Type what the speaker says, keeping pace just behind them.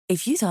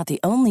If you thought the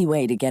only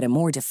way to get a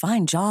more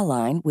defined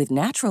jawline with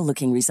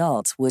natural-looking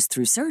results was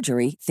through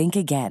surgery, think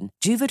again.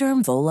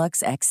 Juvederm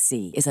Volux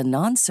XC is a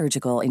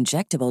non-surgical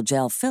injectable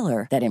gel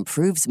filler that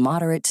improves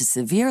moderate to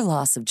severe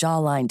loss of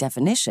jawline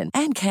definition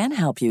and can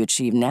help you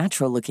achieve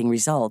natural-looking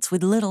results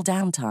with little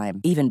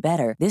downtime. Even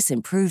better, this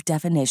improved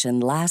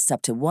definition lasts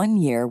up to 1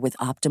 year with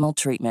optimal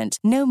treatment.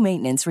 No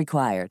maintenance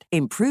required.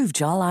 Improve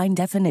jawline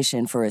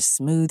definition for a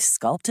smooth,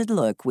 sculpted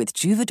look with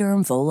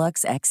Juvederm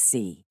Volux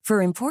XC.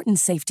 For important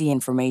safety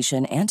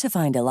information and to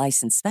find a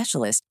licensed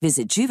specialist,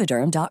 visit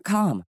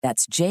Juvederm.com.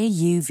 That's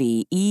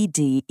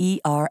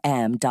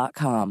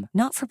JUVEDERM.com.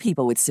 Not for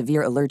people with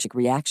severe allergic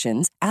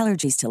reactions,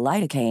 allergies to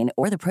lidocaine,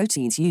 or the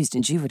proteins used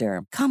in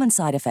Juvederm. Common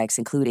side effects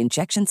include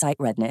injection site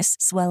redness,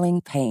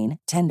 swelling, pain,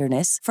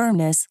 tenderness,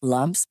 firmness,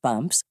 lumps,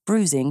 bumps,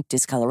 bruising,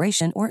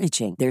 discoloration, or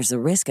itching. There's a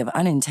risk of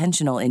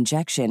unintentional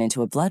injection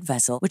into a blood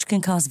vessel, which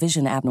can cause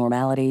vision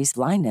abnormalities,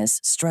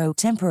 blindness, stroke,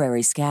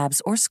 temporary scabs,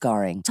 or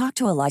scarring. Talk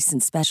to a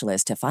licensed specialist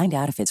to find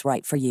out if it's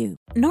right for you.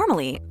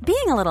 Normally,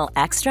 being a little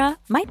extra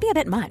might be a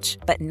bit much,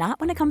 but not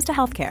when it comes to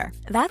healthcare.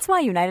 That's why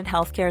United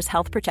Healthcare's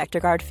Health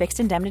Protector Guard fixed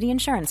indemnity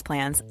insurance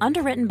plans,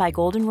 underwritten by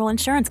Golden Rule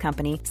Insurance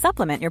Company,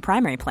 supplement your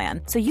primary plan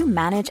so you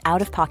manage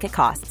out-of-pocket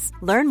costs.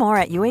 Learn more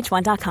at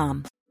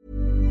uh1.com.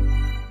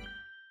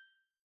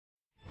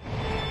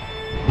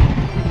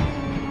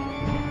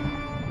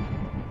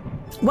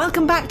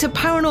 Welcome back to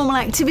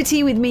Paranormal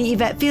Activity with me,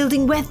 Yvette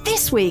Fielding, where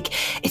this week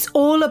it's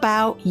all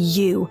about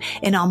you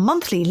in our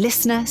monthly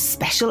listener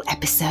special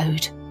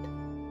episode.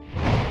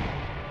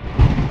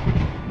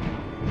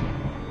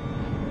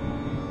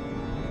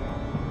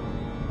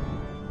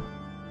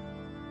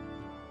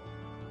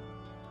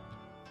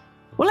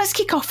 Well, let's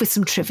kick off with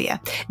some trivia.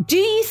 Do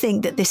you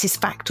think that this is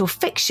fact or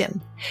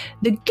fiction?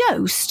 The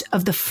ghost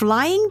of the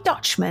Flying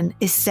Dutchman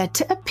is said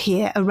to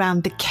appear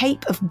around the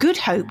Cape of Good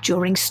Hope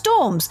during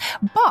storms.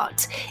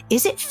 But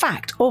is it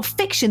fact or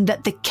fiction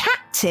that the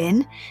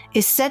captain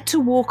is said to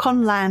walk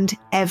on land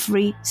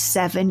every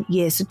 7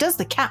 years? So does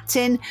the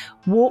captain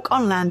walk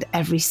on land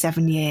every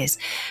 7 years?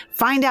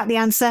 Find out the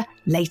answer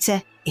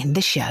later in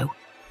the show.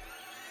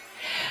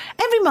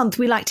 Every month,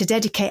 we like to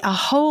dedicate a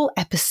whole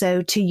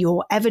episode to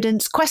your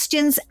evidence,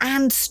 questions,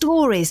 and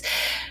stories.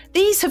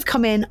 These have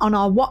come in on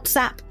our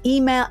WhatsApp,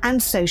 email,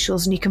 and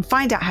socials, and you can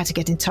find out how to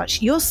get in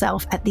touch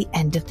yourself at the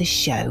end of the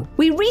show.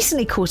 We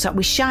recently caught up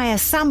with Shia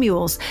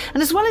Samuels,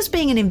 and as well as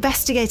being an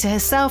investigator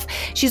herself,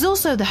 she's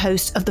also the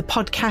host of the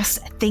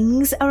podcast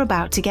Things Are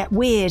About to Get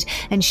Weird,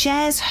 and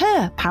shares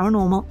her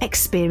paranormal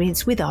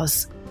experience with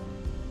us.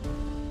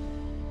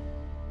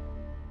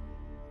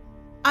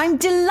 I'm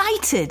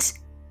delighted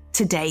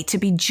today to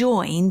be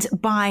joined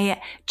by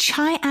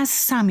Shia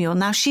Samuel.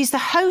 Now, she's the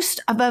host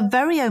of her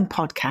very own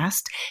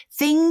podcast,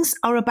 Things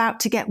Are About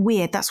to Get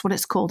Weird. That's what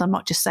it's called. I'm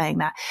not just saying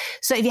that.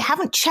 So if you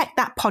haven't checked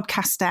that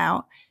podcast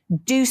out,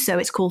 do so.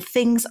 It's called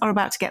Things Are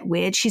About to Get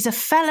Weird. She's a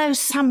fellow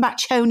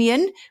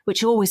Sambachonian,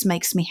 which always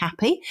makes me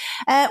happy.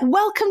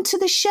 Welcome to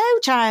the show,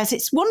 Shia.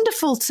 It's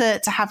wonderful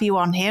to have you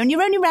on here, and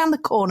you're only around the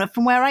corner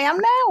from where I am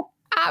now.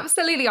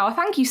 Absolutely. Oh,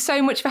 thank you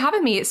so much for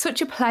having me. It's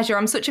such a pleasure.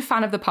 I'm such a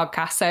fan of the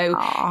podcast. So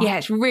yeah,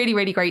 it's really,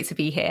 really great to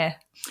be here.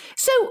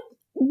 So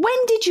when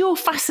did your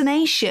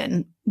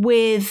fascination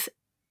with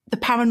the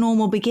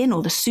paranormal begin,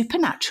 or the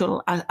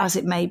supernatural, as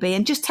it may be?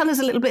 And just tell us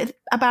a little bit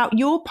about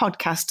your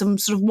podcast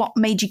and sort of what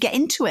made you get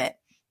into it.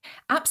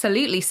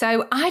 Absolutely.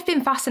 So I've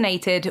been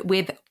fascinated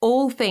with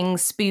all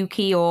things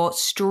spooky or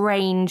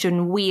strange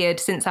and weird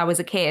since I was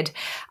a kid.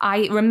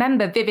 I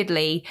remember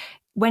vividly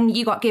when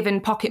you got given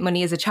pocket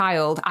money as a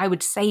child, I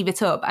would save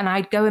it up and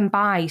I'd go and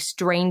buy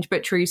Strange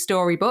But True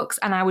storybooks,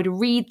 and I would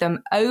read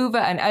them over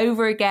and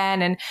over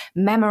again and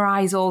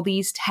memorize all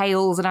these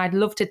tales, and I'd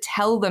love to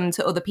tell them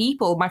to other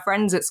people, my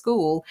friends at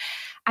school.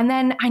 And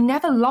then I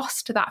never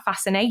lost that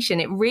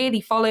fascination. It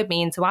really followed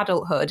me into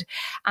adulthood.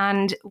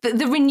 And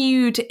the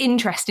renewed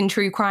interest in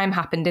true crime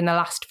happened in the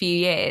last few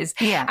years.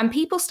 Yeah. And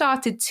people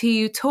started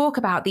to talk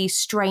about these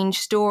strange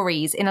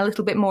stories in a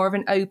little bit more of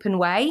an open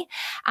way.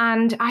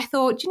 And I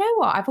thought, you know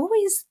what? I've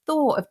always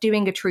thought of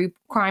doing a true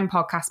crime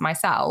podcast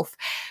myself,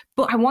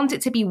 but I want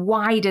it to be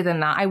wider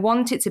than that. I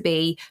want it to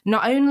be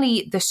not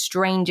only the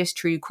strangest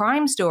true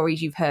crime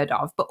stories you've heard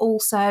of, but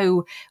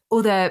also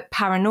other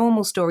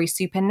paranormal stories,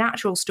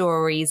 supernatural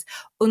stories,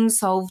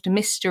 unsolved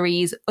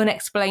mysteries,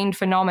 unexplained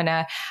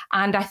phenomena.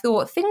 And I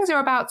thought Things Are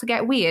About to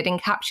Get Weird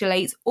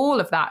encapsulates all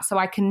of that, so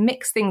I can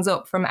mix things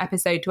up from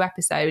episode to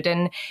episode.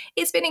 And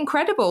it's been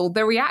incredible,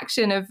 the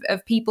reaction of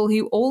people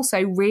who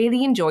also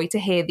really enjoy to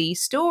hear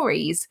these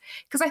stories.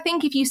 Because I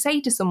think if you say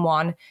to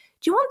someone,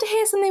 do you want to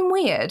hear something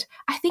weird?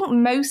 I think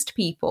most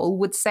people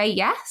would say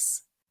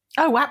yes.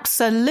 Oh,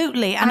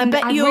 absolutely. And I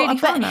bet you're,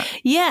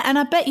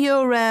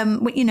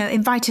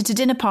 invited to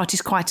dinner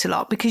parties quite a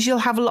lot, because you'll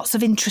have lots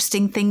of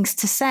interesting things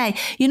to say.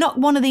 You're not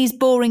one of these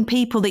boring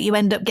people that you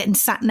end up getting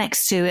sat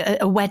next to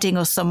at a wedding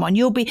or someone.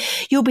 You'll be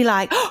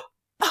like, oh,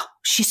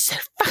 she's so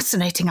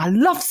fascinating. I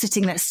love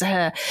sitting next to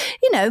her.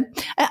 You know,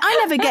 I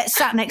never get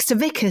sat next to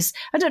Vickers.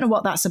 I don't know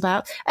what that's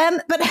about.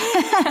 But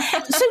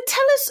so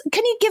tell us,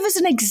 can you give us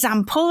an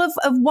example of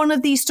one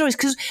of these stories?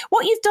 Because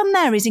what you've done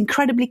there is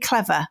incredibly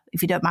clever,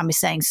 if you don't mind me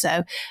saying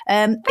so.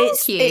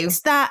 Thank you.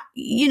 It's that,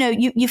 you know,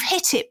 you've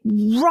hit it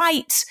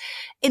right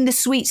in the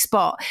sweet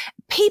spot.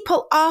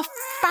 People are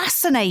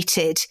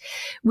fascinated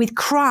with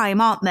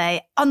crime, aren't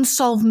they?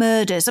 Unsolved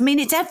murders. I mean,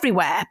 it's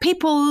everywhere.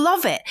 People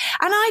love it.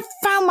 And I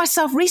found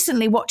myself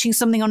recently watching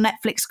something on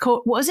Netflix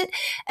called, what was it?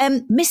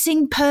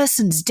 Missing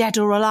Persons, Dead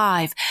or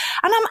Alive.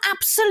 And I'm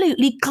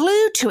absolutely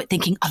glued to it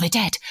thinking, are they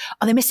dead?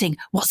 Are they missing?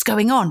 What's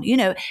going on? You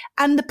know,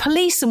 and the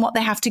police and what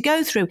they have to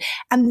go through.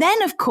 And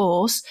then, of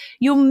course,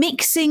 you're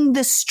mixing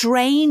the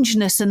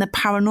strangeness and the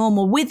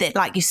paranormal with it,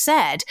 like you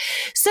said.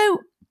 So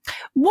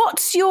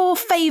what's your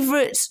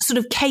favourite sort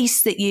of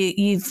case that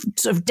you've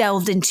sort of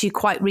delved into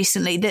quite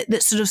recently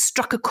that sort of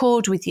struck a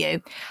chord with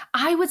you?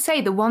 I would say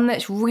the one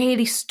that's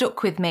really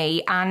stuck with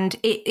me and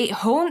it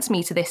haunts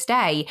me to this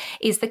day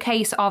is the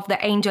case of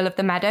the Angel of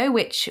the Meadow,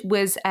 which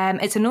was,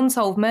 it's an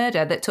unsolved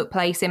murder that took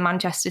place in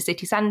Manchester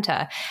city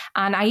centre.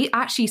 And I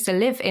actually used to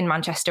live in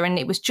Manchester and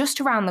it was just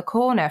around the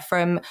corner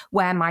from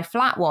where my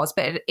flat was,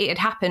 but it had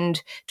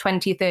happened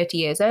 20 or 30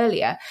 years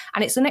earlier.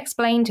 And it's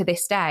unexplained to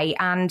this day.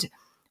 And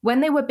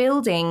when they were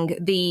building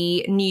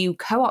the new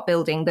co-op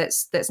building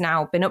that's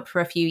now been up for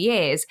a few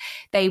years,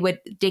 they were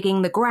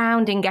digging the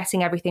ground and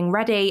getting everything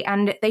ready.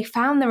 And they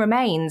found the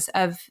remains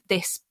of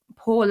this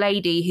poor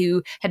lady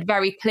who had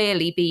very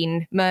clearly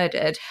been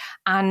murdered.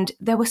 And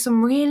there were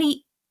some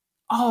really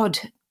odd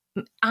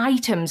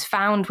items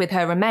found with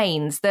her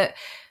remains that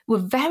were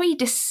very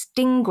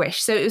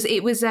distinguished. So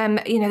it was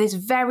this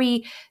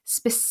very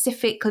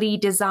specifically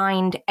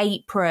designed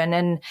apron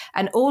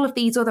and all of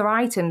these other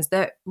items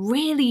that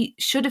really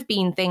should have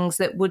been things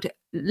that would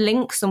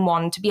link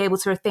someone to be able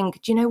to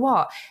think, do you know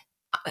what?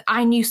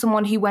 I knew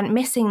someone who went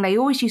missing. They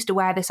always used to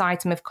wear this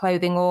item of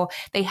clothing, or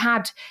they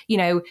had, you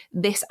know,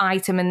 this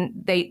item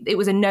and it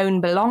was a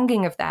known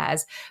belonging of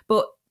theirs.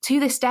 But to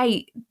this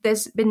day,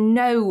 there's been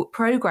no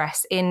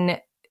progress in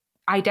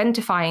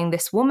identifying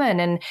this woman,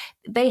 and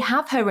they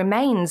have her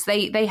remains,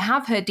 they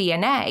have her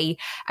DNA.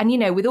 And, you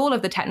know, with all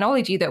of the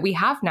technology that we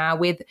have now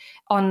with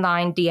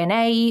online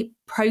DNA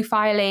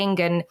profiling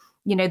and,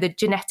 you know, the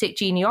genetic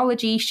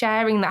genealogy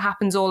sharing that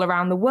happens all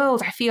around the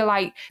world, I feel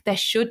like there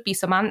should be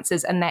some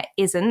answers and there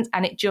isn't.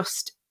 And it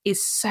just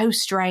is so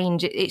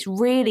strange. It's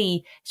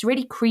really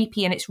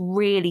creepy and it's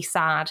really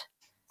sad.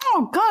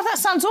 Oh God, that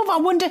sounds awful. I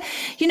wonder,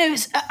 you know,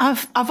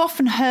 I've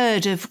often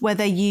heard of where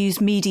they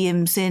use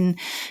mediums in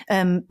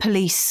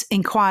police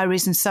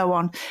inquiries and so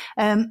on.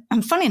 And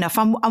funny enough,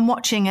 I'm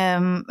watching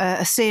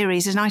a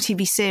series, an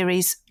ITV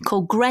series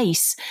called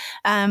Grace.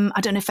 I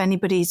don't know if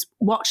anybody's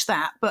watched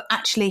that, but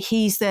actually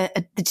he's the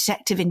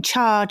detective in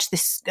charge,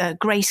 this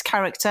Grace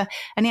character,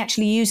 and he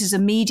actually uses a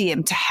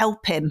medium to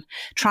help him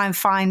try and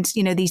find,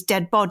 you know, these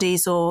dead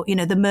bodies or, you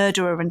know, the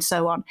murderer and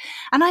so on.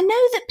 And I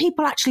know that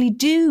people actually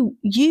do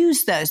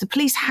use those. The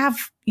police have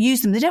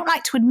used them. They don't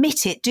like to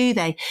admit it, do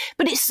they?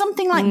 But it's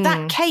something like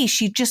that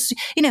case. You just,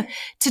 you know,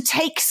 to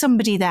take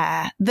somebody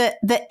there that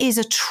is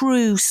a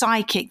true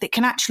psychic that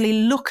can actually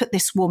look at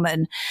this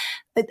woman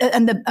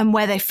and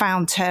where they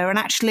found her and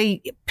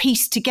actually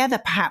piece together,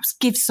 perhaps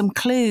give some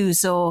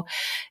clues, or,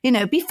 you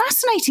know, be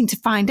fascinating to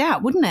find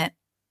out, wouldn't it?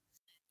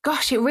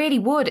 Gosh, it really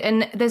would.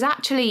 And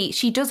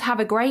she does have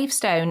a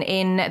gravestone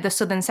in the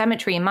Southern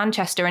Cemetery in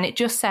Manchester, and it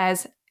just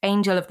says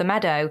Angel of the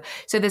Meadow.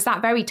 So there's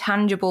that very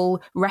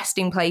tangible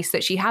resting place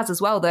that she has as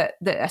well that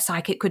a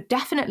psychic could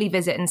definitely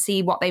visit and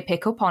see what they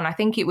pick up on. I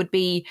think it would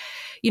be,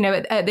 you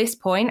know, at this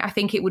point, I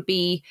think it would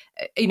be,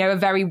 you know, a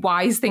very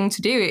wise thing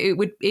to do.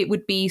 It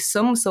would be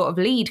some sort of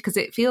lead because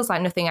it feels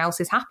like nothing else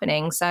is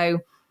happening. So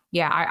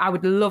yeah, I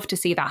would love to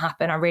see that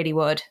happen. I really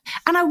would.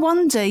 And I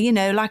wonder, you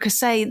know, like I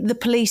say, the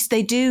police,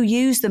 they do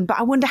use them, but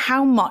I wonder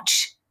how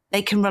much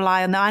they can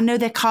rely on them. I know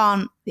they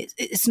can't,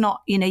 it's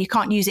not, you know, you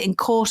can't use it in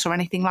court or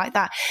anything like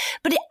that.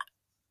 But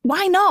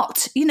why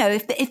not? You know,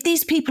 if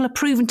these people are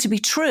proven to be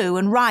true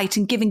and right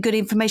and giving good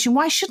information,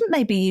 why shouldn't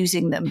they be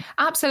using them?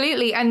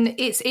 Absolutely. And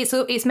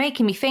it's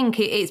making me think.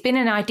 It's been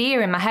an idea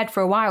in my head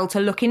for a while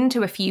to look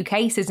into a few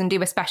cases and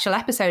do a special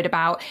episode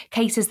about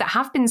cases that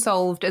have been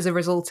solved as a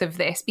result of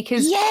this,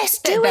 because yes,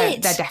 there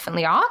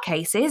definitely are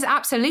cases.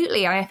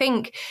 Absolutely. And I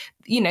think,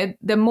 you know,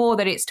 the more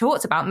that it's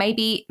talked about,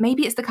 maybe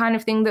it's the kind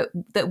of thing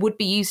that would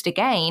be used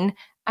again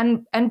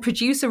and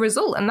produce a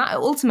result. And that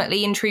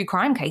ultimately, in true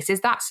crime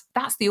cases, that's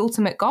the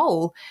ultimate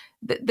goal.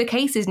 The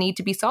cases need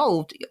to be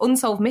solved.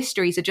 Unsolved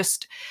mysteries are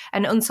just,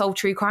 and unsolved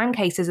true crime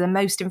cases are the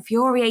most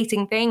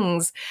infuriating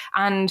things.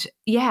 And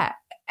yeah,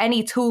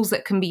 any tools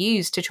that can be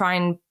used to try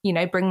and, you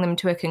know, bring them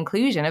to a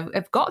conclusion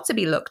have got to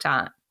be looked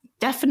at.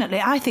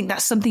 Definitely. I think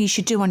that's something you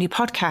should do on your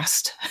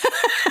podcast.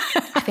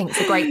 I think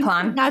it's a great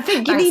plan. I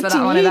think you need to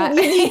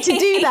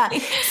do that.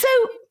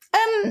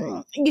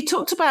 So you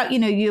talked about, you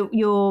know,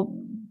 your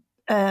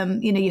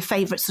your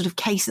favourite sort of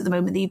case at the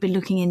moment that you've been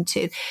looking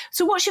into.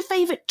 So what's your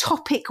favourite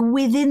topic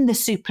within the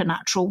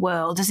supernatural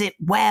world? Is it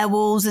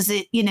werewolves? Is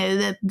it,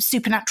 the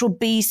supernatural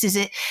beasts? Is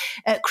it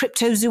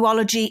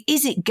cryptozoology?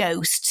 Is it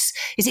ghosts?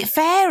 Is it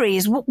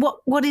fairies?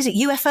 What is it?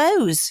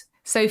 UFOs?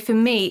 So for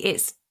me,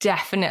 it's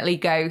definitely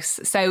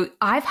ghosts. So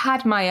I've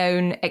had my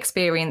own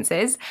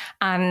experiences,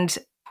 and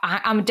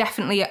I'm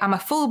a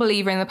full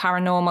believer in the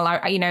paranormal,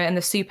 and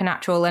the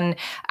supernatural, and,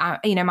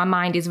 my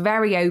mind is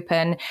very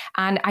open.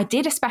 And I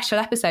did a special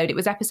episode. It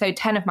was episode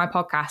 10 of my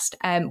podcast,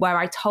 where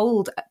I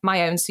told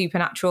my own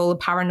supernatural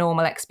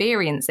paranormal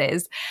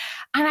experiences.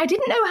 And I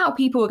didn't know how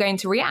people were going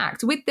to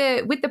react with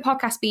the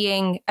podcast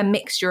being a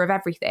mixture of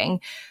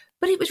everything,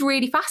 but it was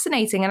really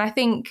fascinating. And I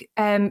think,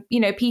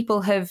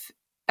 people have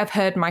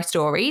heard my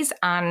stories,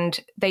 and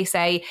they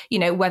say,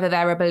 whether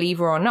they're a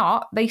believer or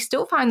not, they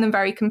still find them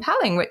very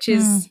compelling, which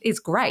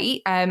is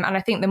great. And I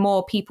think the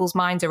more people's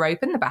minds are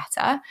open, the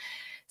better.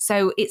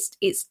 So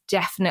it's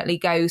definitely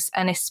ghosts,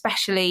 and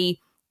especially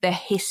the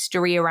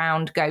history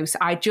around ghosts.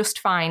 I just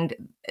find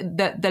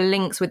the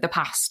links with the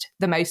past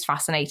the most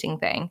fascinating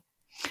thing.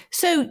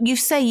 So you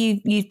say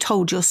you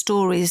told your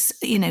stories.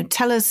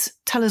 Tell us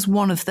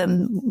one of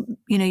them.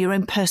 Your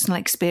own personal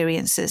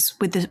experiences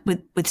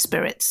with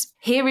spirits.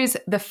 Here is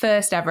the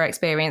first ever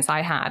experience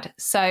I had.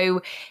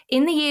 So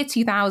in the year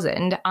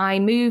 2000, I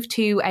moved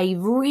to a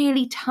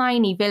really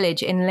tiny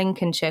village in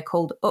Lincolnshire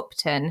called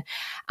Upton,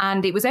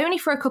 and it was only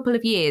for a couple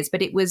of years.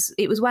 But it was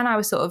when I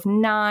was sort of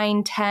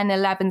 9, 10,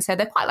 11. So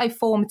they're quite like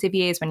formative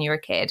years when you're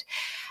a kid.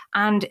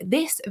 And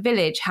this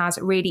village has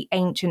really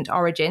ancient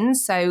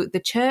origins. So the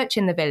church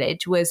in the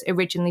village was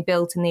originally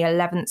built in the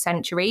 11th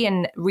century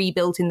and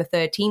rebuilt in the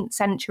 13th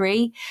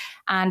century.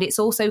 And it's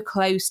also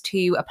close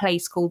to a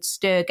place called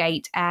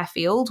Sturgate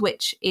Airfield,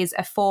 which is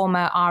a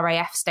former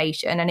RAF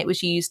station, and it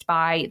was used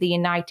by the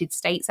United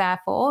States Air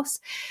Force.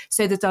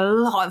 So there's a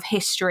lot of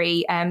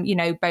history,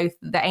 both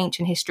the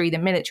ancient history, the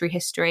military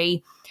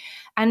history.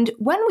 And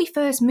when we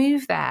first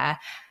moved there,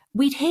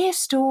 we'd hear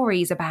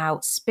stories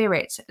about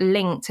spirits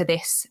linked to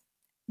this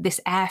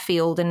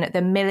airfield and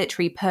the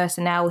military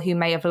personnel who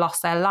may have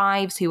lost their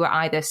lives, who were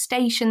either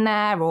stationed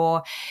there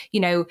or,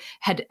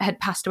 had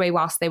passed away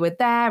whilst they were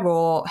there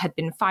or had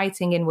been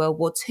fighting in World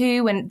War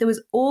II. And there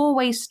was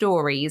always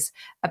stories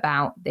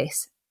about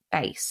this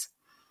base.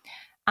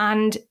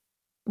 And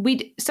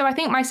so I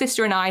think my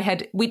sister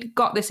and we'd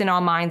got this in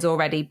our minds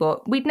already,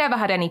 but we'd never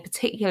had any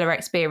particular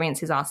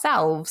experiences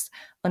ourselves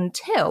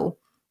until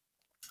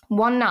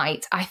one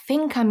night. I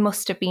think I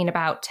must have been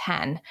about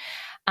 10.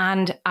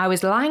 And I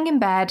was lying in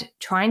bed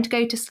trying to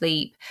go to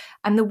sleep.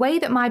 And the way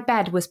that my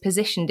bed was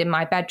positioned in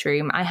my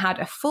bedroom, I had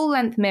a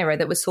full-length mirror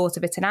that was sort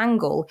of at an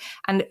angle.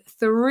 And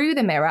through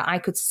the mirror, I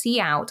could see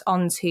out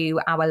onto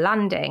our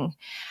landing.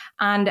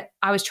 And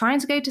I was trying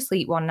to go to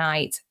sleep one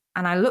night,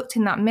 and I looked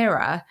in that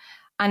mirror,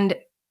 and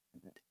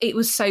it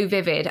was so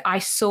vivid. I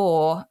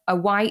saw a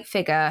white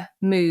figure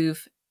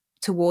move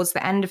towards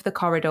the end of the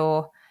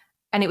corridor.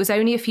 And it was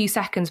only a few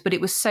seconds, but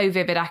it was so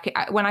vivid.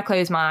 When I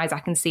close my eyes, I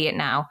can see it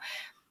now.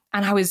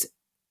 And I was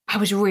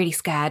really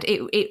scared.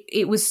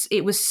 It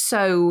was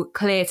so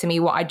clear to me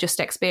what I'd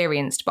just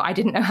experienced, but I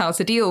didn't know how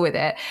to deal with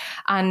it.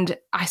 And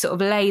I sort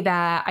of lay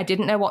there. I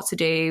didn't know what to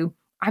do.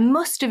 I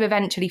must have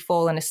eventually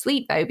fallen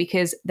asleep though,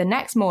 because the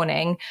next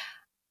morning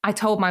I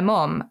told my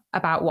mum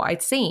about what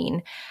I'd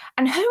seen,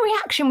 and her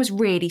reaction was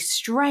really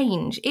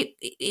strange.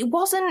 It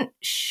wasn't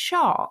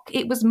shock.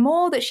 It was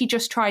more that she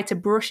just tried to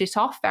brush it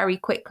off very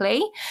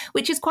quickly,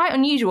 which is quite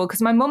unusual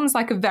because my mum's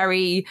like a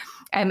very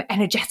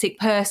energetic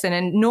person.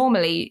 And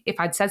normally if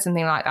I'd said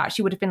something like that,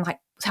 she would have been like,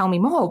 tell me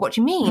more, what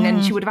do you mean?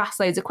 And she would have asked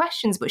loads of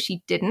questions, but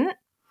she didn't.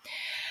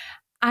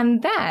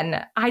 And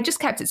then I just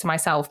kept it to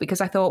myself because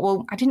I thought,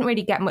 well, I didn't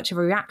really get much of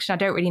a reaction. I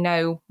don't really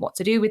know what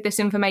to do with this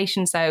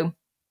information. So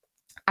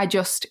I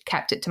just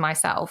kept it to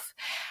myself.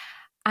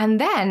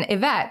 And then,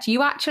 Yvette,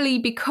 you actually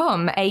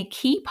become a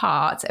key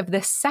part of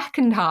the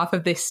second half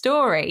of this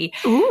story.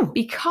 Ooh.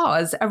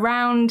 Because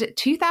around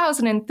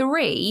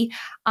 2003,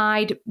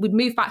 we'd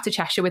moved back to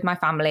Cheshire with my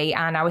family,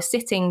 and I was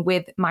sitting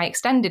with my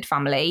extended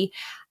family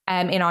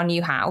in our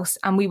new house,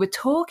 and we were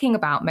talking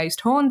about Most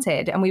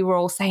Haunted, and we were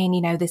all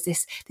saying, there's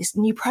this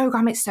new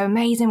program, it's so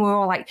amazing. We were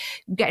all like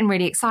getting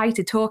really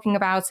excited talking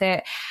about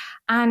it.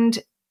 And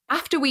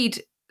after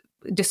we'd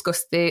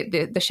discussed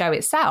the show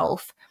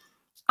itself,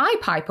 I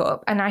pipe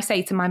up and I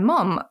say to my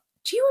mum,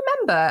 do you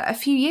remember a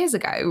few years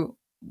ago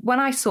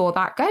when I saw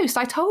that ghost?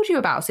 I told you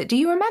about it. Do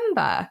you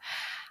remember?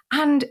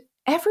 And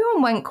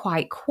everyone went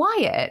quite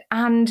quiet.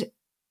 And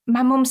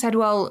my mum said,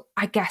 well,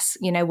 I guess,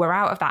 we're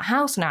out of that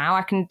house now.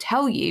 I can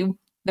tell you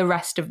the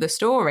rest of the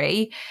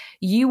story.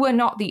 You were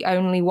not the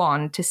only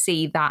one to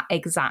see that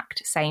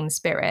exact same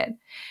spirit.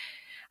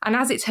 And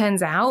as it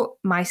turns out,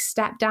 my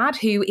stepdad,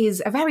 who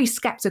is a very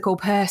skeptical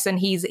person,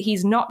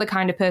 he's not the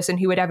kind of person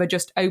who would ever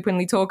just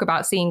openly talk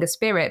about seeing a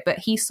spirit, but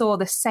he saw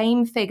the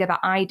same figure that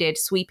I did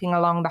sweeping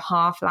along the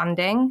half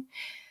landing.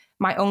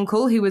 My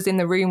uncle, who was in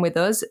the room with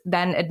us,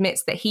 then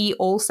admits that he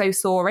also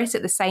saw it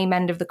at the same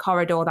end of the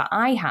corridor that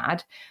I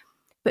had.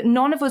 but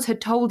none of us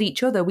had told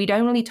each other. We'd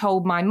only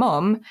told my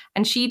mum,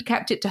 and she'd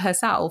kept it to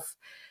herself.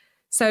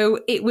 So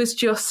it was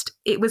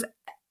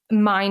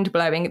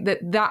mind-blowing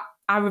that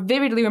I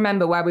vividly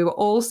remember where we were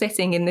all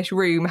sitting in this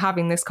room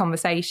having this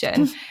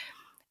conversation.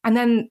 And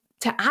then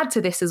to add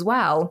to this as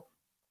well,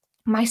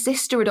 my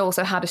sister had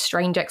also had a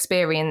strange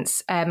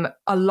experience.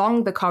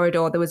 Along the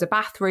corridor, there was a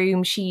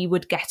bathroom. She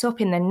would get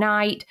up in the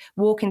night,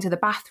 walk into the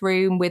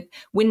bathroom with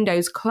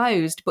windows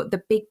closed, but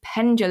the big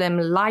pendulum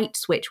light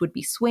switch would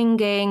be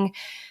swinging.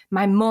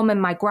 My mum and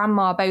my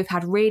grandma both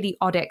had really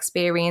odd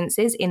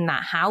experiences in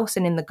that house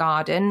and in the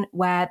garden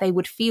where they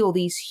would feel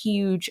these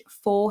huge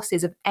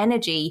forces of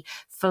energy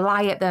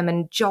fly at them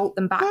and jolt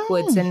them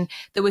backwards. And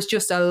there was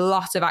just a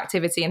lot of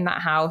activity in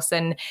that house.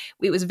 And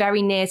it was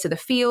very near to the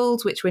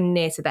fields, which were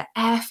near to the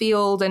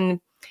airfield. And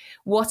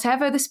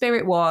whatever the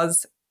spirit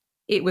was,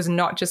 it was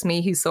not just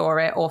me who saw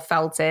it or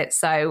felt it.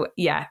 So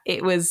yeah,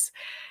 it was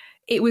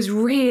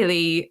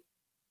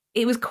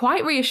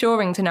quite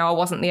reassuring to know I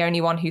wasn't the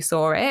only one who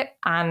saw it.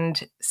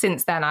 And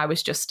since then, I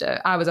was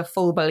a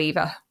full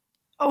believer.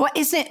 Oh,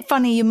 isn't it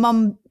funny, your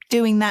mum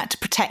doing that to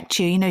protect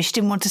you? You know, she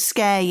didn't want to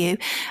scare you.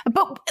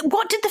 But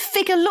what did the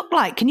figure look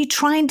like? Can you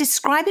try and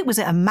describe it? Was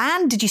it a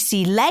man? Did you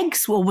see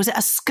legs? Or was it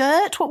a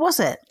skirt? What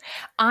was it?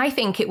 I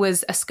think it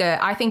was a skirt.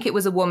 I think it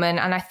was a woman.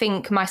 And I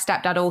think my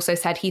stepdad also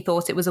said he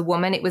thought it was a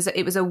woman. It was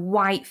a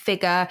white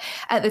figure.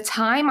 At the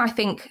time, I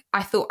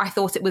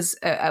thought it was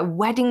a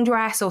wedding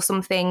dress or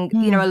something,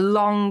 you know, a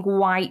long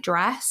white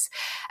dress.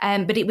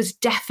 But it was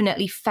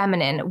definitely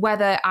feminine.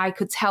 Whether I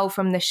could tell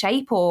from the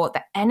shape or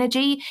the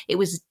energy, it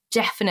was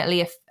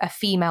definitely a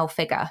female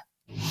figure.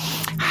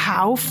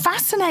 How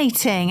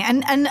fascinating.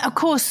 And of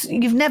course,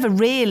 you've never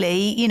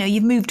really, you know,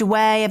 you've moved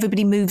away,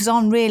 everybody moves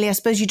on, really. I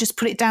suppose you just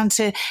put it down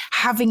to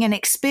having an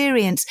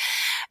experience.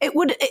 I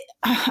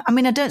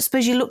don't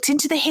suppose you looked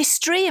into the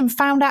history and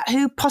found out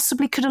who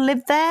possibly could have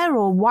lived there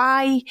or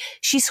why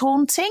she's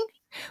haunting?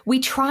 We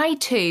tried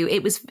to.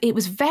 It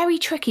was very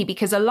tricky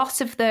because a lot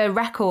of the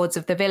records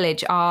of the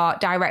village are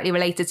directly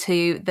related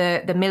to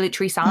the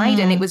military side,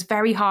 and it was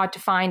very hard to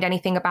find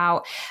anything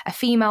about a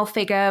female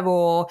figure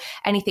or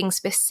anything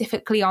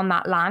specifically on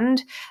that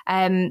land.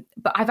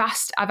 But I've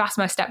asked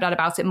my stepdad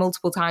about it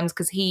multiple times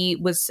because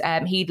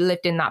he'd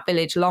lived in that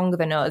village longer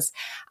than us,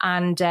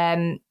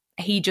 and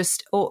he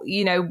just,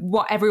 you know,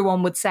 what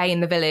everyone would say in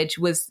the village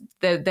was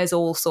there's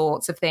all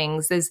sorts of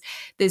things. There's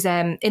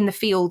in the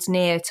fields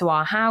near to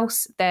our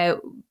house,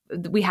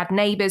 we had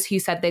neighbours who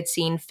said they'd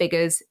seen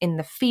figures in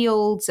the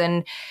fields,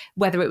 and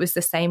whether it was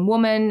the same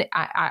woman,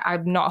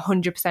 I'm not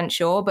 100%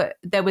 sure, but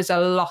there was a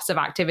lot of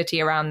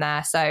activity around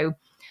there. So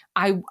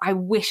I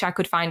wish I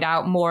could find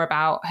out more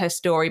about her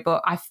story,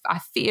 but I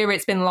fear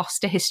it's been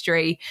lost to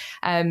history.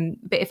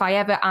 But if I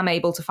ever am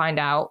able to find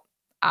out,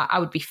 I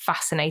would be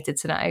fascinated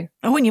to know.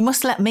 Oh, and you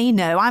must let me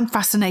know. I'm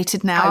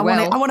fascinated now.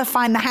 I want to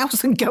find the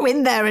house and go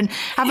in there and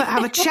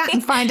have a chat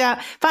and find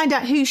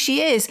out who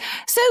she is.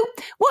 So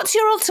what's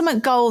your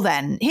ultimate goal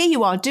then? Here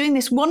you are doing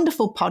this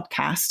wonderful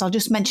podcast. I'll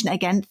just mention it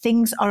again.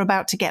 Things are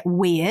about to get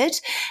weird.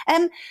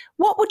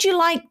 What would you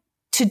like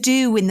to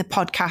do in the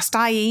podcast?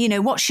 I.e., you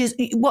know, what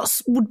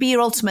would be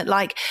your ultimate,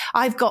 like,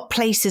 I've got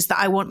places that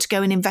I want to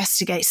go and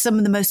investigate, some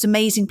of the most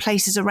amazing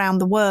places around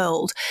the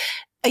world.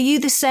 Are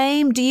you the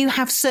same? Do you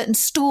have certain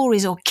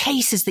stories or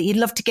cases that you'd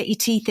love to get your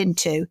teeth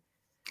into?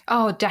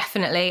 Oh,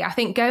 definitely. I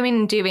think going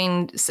and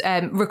doing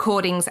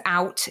recordings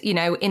out, you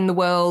know, in the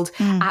world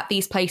at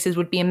these places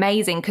would be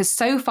amazing, because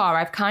so far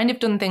I've kind of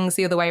done things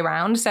the other way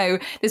around. So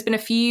there's been a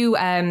few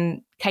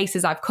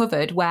cases I've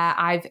covered where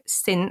I've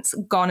since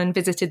gone and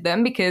visited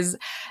them because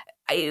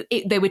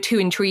they were too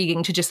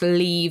intriguing to just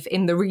leave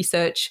in the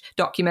research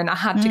document. I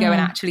had to go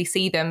and actually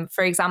see them.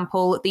 For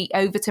example, the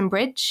Overton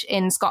Bridge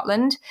in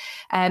Scotland,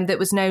 that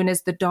was known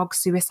as the dog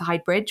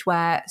suicide bridge,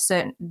 where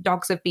certain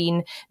dogs have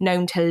been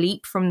known to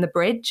leap from the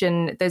bridge.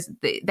 And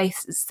they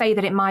say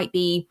that it might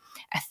be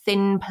a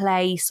thin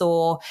place,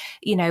 or,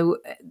 you know,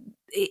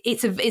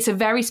 it's a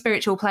very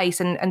spiritual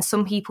place, and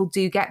some people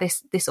do get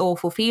this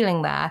awful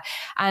feeling there.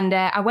 And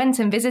I went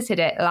and visited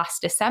it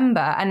last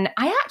December, and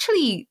I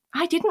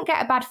didn't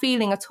get a bad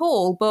feeling at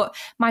all. But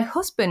my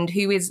husband,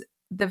 who is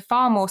the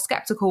far more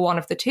skeptical one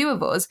of the two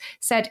of us,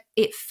 said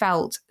it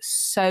felt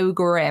so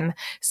grim.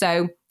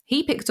 So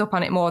he picked up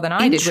on it more than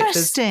I did, which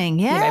was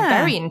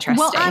very interesting.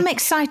 Well, I'm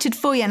excited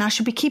for you, and I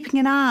should be keeping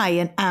an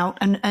eye out.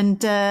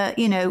 And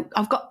you know,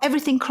 I've got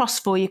everything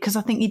crossed for you because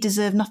I think you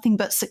deserve nothing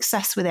but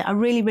success with it. I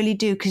really, really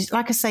do. Because,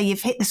 like I say,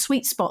 you've hit the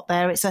sweet spot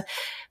there. It's a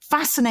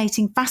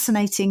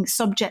fascinating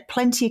subject.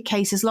 Plenty of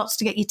cases, lots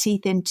to get your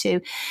teeth into.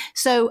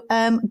 So,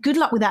 good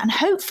luck with that, and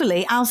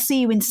hopefully, I'll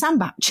see you in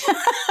Sandbach.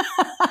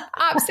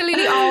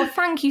 Absolutely. Oh,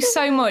 thank you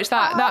so much.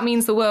 That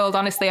means the world,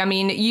 honestly. I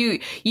mean,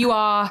 you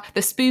are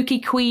the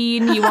spooky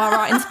queen. You far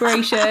out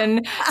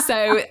inspiration.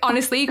 So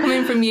honestly,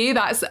 coming from you,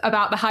 that's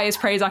about the highest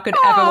praise I could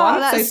ever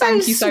want. So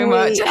thank you so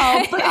much.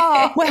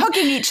 We're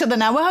hugging each other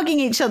now. We're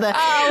hugging each other.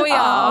 Oh, we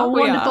are.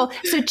 Wonderful.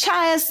 So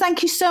Chaz,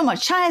 thank you so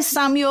much. Chaz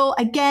Samuel,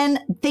 again,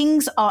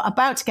 Things Are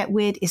About to Get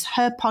Weird is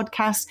her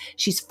podcast.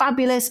 She's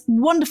fabulous.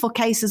 Wonderful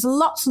cases.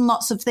 Lots and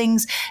lots of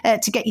things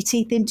to get your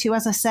teeth into,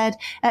 as I said.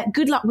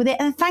 Good luck with it.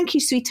 And thank you,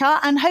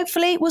 sweetheart. And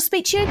hopefully we'll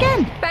speak to you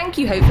again. Thank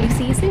you. Hopefully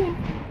see you soon.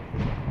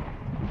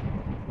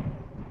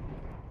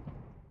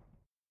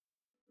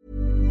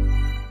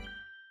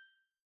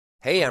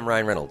 Hey, I'm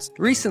Ryan Reynolds.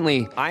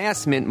 Recently, I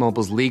asked Mint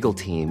Mobile's legal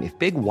team if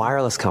big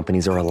wireless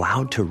companies are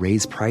allowed to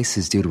raise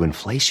prices due to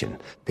inflation.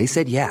 They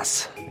said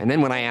yes. And then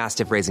when I asked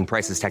if raising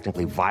prices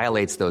technically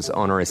violates those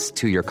onerous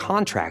two-year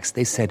contracts,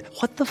 they said,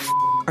 "What the f***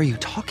 are you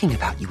talking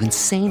about, you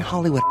insane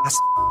Hollywood ass?"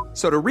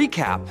 So to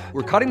recap,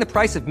 we're cutting the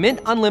price of Mint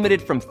Unlimited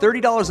from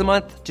 $30 a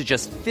month to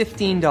just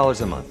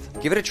 $15 a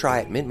month. Give it a try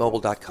at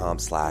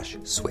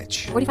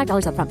mintmobile.com/switch.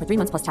 $45 up front for 3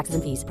 months plus taxes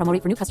and fees. Promo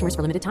rate for new customers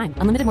for limited time.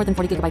 Unlimited more than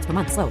 40 gigabytes per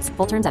month. Slows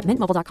full terms at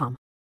mintmobile.com.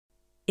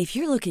 If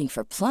you're looking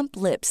for plump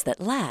lips that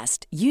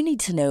last, you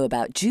need to know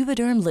about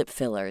Juvederm lip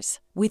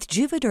fillers. With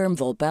Juvederm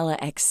Volbella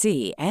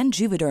XC and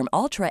Juvederm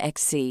Ultra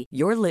XC,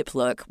 your lip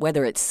look,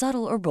 whether it's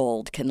subtle or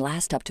bold, can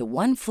last up to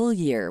 1 full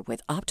year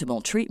with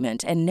optimal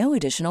treatment and no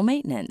additional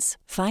maintenance.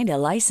 Find a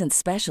licensed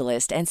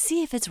specialist and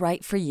see if it's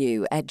right for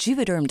you at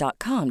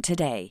Juvederm.com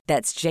today.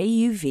 That's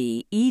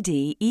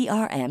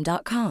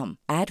JUVEDERM.com.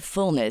 Add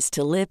fullness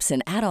to lips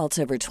in adults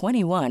over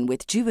 21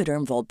 with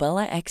Juvederm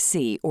Volbella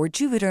XC or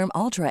Juvederm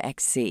Ultra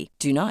XC.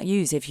 Do not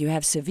use if you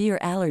have severe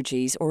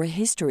allergies or a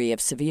history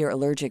of severe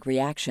allergic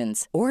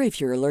reactions, or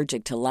if you're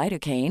allergic to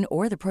lidocaine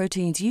or the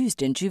proteins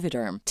used in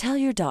Juvederm. Tell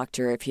your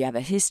doctor if you have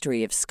a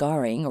history of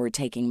scarring or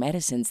taking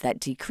medicines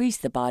that decrease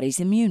the body's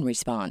immune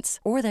response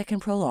or that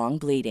can prolong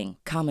bleeding.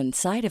 Common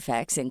side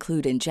effects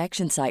include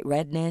injection site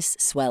redness,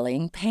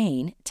 swelling,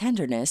 pain,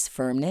 tenderness,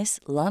 firmness,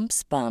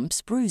 lumps,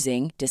 bumps,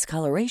 bruising,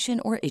 discoloration,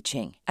 or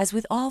itching. As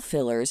with all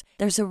fillers,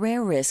 there's a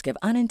rare risk of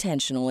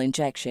unintentional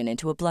injection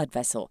into a blood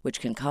vessel,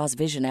 which can cause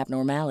vision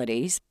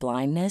abnormalities,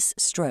 blindness,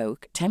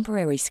 stroke,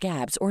 temporary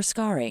scabs, or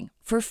scarring.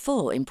 For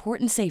full,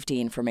 important safety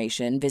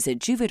information, visit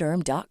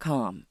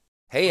Juvederm.com.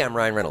 Hey, I'm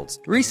Ryan Reynolds.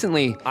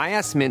 Recently, I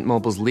asked Mint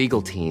Mobile's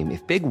legal team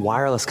if big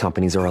wireless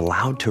companies are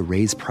allowed to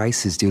raise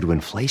prices due to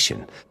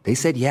inflation. They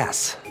said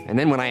yes. And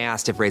then when I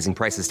asked if raising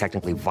prices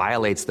technically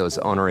violates those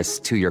onerous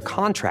two-year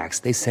contracts,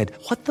 they said,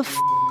 "What the f***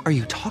 are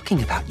you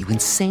talking about, you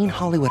insane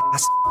Hollywood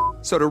ass?"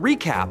 So to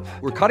recap,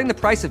 we're cutting the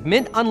price of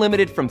Mint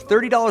Unlimited from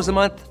 $30 a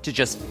month to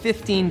just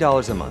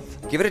 $15 a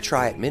month. Give it a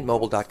try at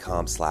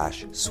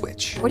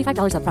mintmobile.com/switch.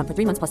 $45 up front for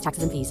 3 months plus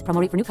taxes and fees.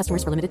 Promo rate for new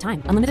customers for limited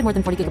time. Unlimited more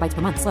than 40 gigabytes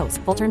per month. Slows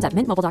full terms at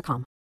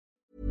mintmobile.com.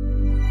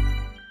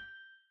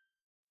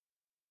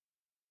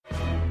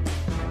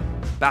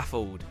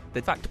 Baffled,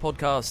 the Factor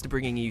podcast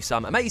bringing you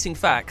some amazing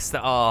facts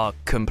that are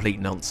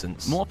complete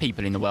nonsense. More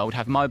people in the world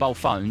have mobile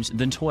phones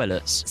than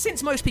toilets.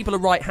 Since most people are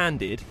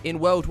right-handed, in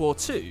World War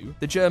II,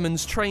 the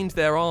Germans trained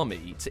their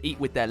army to eat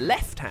with their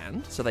left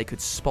hand so they could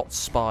spot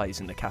spies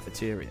in the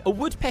cafeteria. A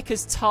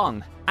woodpecker's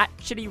tongue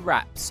actually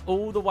wraps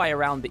all the way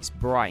around its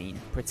brain,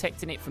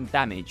 protecting it from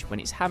damage when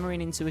it's hammering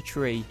into a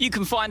tree. You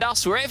can find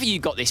us wherever you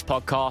got this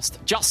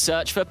podcast. Just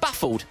search for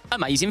Baffled.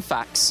 Amazing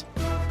facts.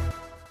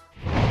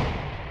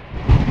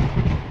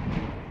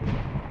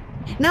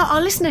 Now,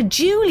 our listener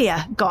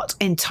Julia got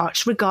in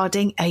touch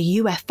regarding a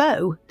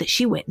UFO that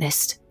she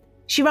witnessed.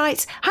 She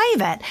writes, "Hi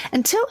Yvette,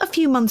 until a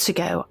few months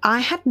ago, I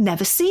had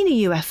never seen a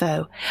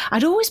UFO.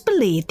 I'd always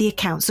believed the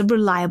accounts of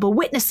reliable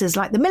witnesses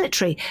like the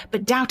military,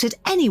 but doubted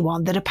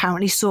anyone that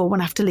apparently saw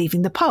one after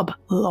leaving the pub.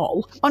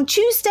 Lol. On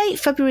Tuesday,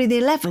 February the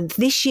 11th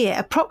this year,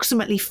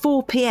 approximately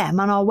 4 p.m.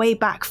 on our way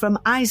back from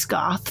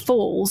Isgarth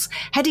Falls,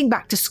 heading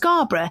back to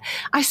Scarborough,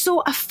 I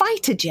saw a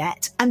fighter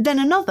jet and then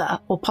another,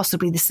 or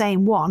possibly the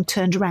same one,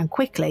 turned around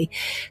quickly,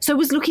 so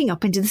was looking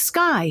up into the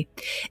sky.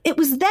 It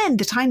was then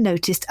that I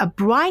noticed a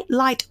bright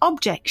light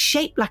object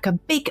shaped like a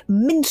big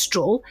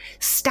minstrel,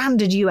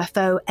 standard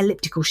UFO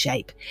elliptical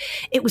shape.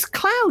 It was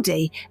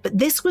cloudy, but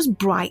this was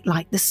bright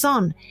like the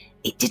sun.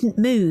 It didn't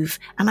move,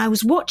 and I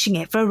was watching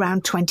it for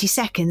around 20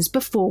 seconds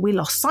before we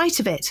lost sight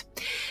of it.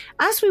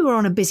 As we were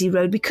on a busy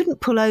road, we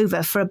couldn't pull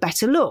over for a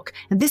better look,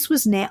 and this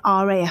was near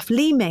RAF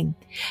Leeming.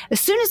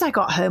 As soon as I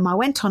got home, I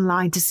went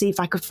online to see if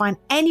I could find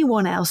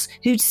anyone else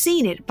who'd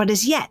seen it, but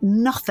as yet,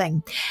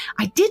 nothing.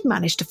 I did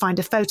manage to find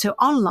a photo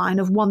online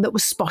of one that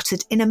was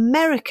spotted in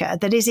America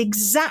that is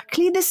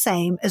exactly the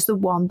same as the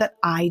one that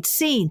I'd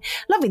seen.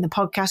 Loving the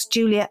podcast,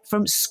 Julia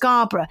from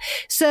Scarborough.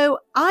 So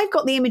I've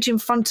got the image in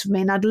front of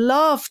me, and I'd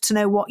love to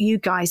know what you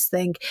guys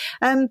think.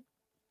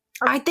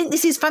 I think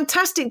this is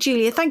fantastic,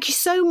 Julia. Thank you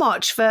so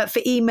much for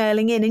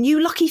emailing in. And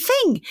you lucky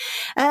thing.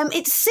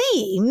 It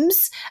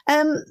seems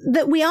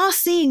that we are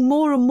seeing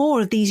more and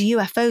more of these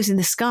UFOs in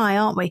the sky,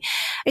 aren't we?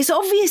 It's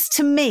obvious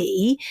to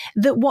me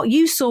that what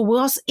you saw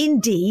was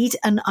indeed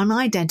an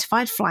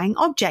unidentified flying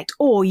object,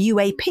 or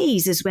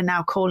UAPs as we're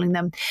now calling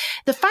them.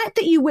 The fact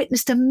that you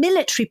witnessed a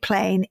military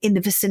plane in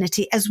the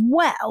vicinity as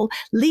well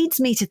leads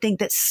me to think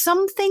that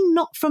something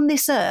not from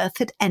this earth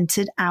had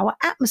entered our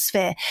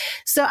atmosphere.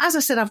 So as I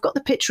said, I've got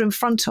the picture in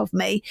front of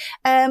me.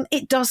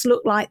 It does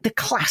look like the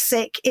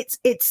classic. It's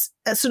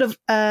a sort of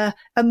a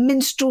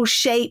minstrel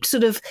shaped,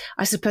 sort of,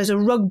 I suppose, a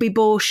rugby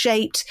ball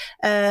shaped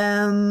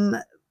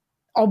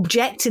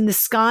object in the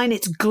sky, and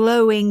it's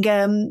glowing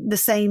the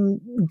same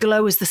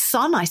glow as the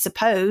sun, I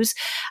suppose.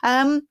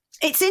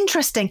 It's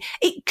interesting.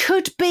 It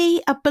could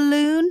be a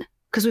balloon,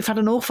 because we've had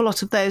an awful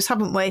lot of those,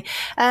 haven't we?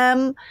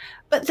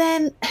 But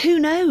then who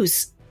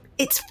knows?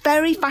 It's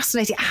very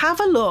fascinating.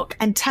 Have a look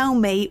and tell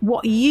me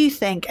what you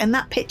think. And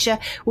that picture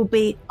will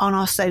be on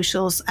our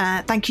socials.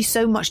 Thank you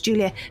so much,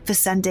 Julia, for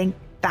sending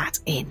that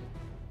in.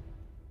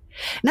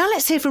 Now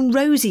let's hear from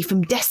Rosie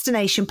from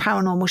Destination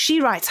Paranormal.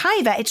 She writes,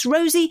 "Hi there, it's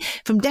Rosie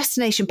from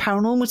Destination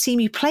Paranormal team.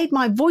 You played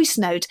my voice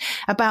note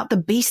about the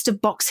Beast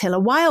of Box Hill a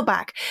while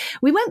back.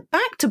 We went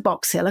back to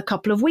Box Hill a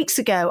couple of weeks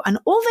ago, and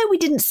although we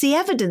didn't see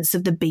evidence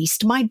of the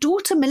beast, my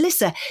daughter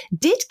Melissa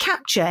did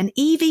capture an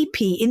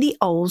EVP in the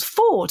old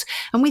fort,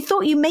 and we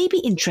thought you may be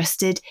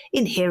interested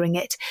in hearing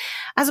it.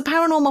 As a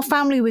paranormal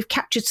family, we've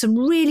captured some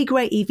really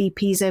great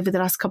EVPs over the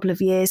last couple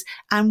of years,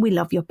 and we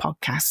love your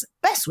podcast.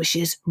 Best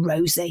wishes,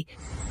 Rosie."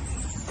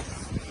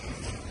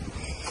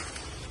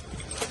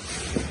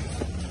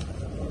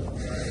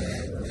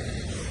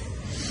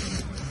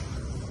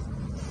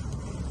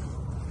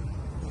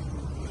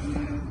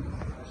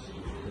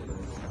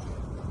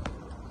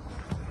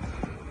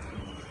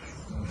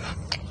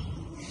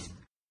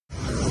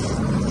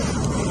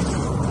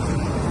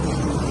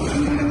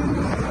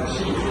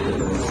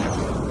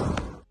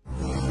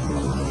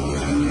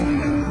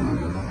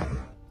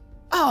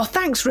 Oh,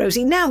 thanks,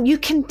 Rosie. Now, you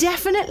can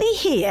definitely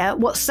hear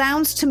what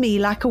sounds to me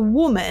like a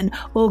woman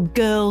or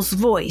girl's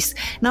voice.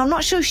 Now, I'm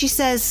not sure if she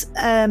says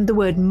the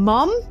word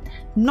mum.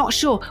 Not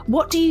sure.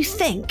 What do you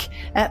think?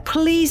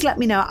 Please let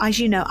me know. As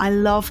you know, I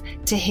love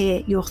to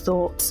hear your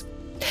thoughts.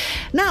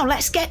 Now,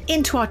 let's get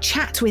into our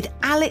chat with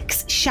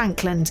Alex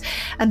Shankland.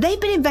 And they've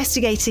been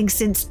investigating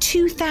since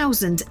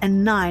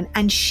 2009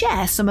 and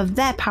share some of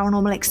their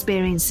paranormal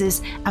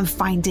experiences and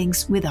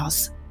findings with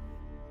us.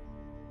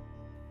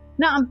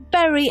 Now, I'm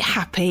very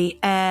happy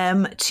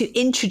to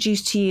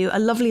introduce to you a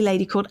lovely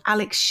lady called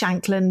Alex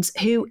Shankland,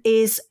 who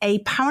is a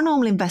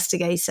paranormal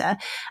investigator,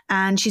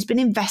 and she's been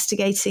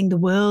investigating the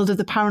world of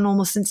the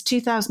paranormal since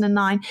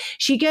 2009.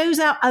 She goes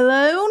out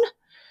alone.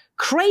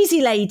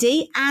 Crazy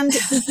lady, and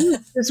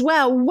as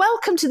well.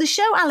 Welcome to the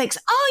show, Alex.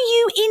 Are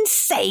you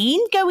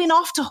insane going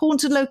off to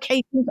haunted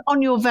locations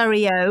on your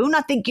very own? I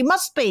think you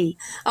must be.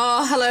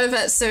 Oh, hello,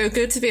 that's so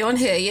good to be on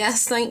here.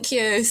 Yes, thank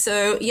you.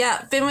 So,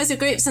 yeah, been with the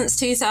group since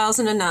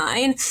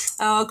 2009.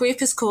 Our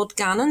group is called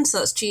Gannon, so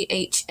that's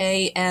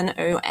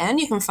GHANON.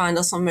 You can find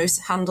us on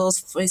most handles,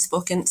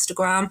 Facebook,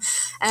 Instagram.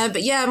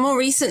 But yeah, more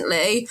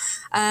recently,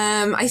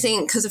 I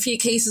think because a few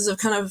cases have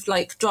kind of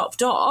like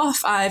dropped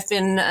off, I've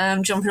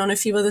been jumping on a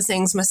few other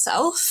things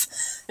myself,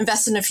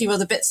 invested in a few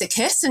other bits of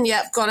kit, and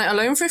gone it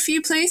alone for a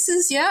few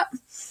places.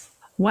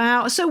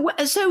 Wow. So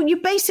you're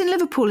based in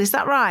Liverpool, is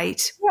that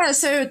right? Yeah,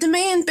 so the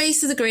main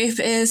base of the group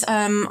is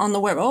on the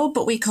Wirral,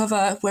 but we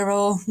cover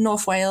Wirral,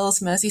 North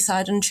Wales,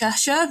 Merseyside and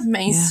Cheshire,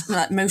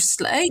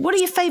 mostly. What are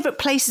your favourite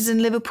places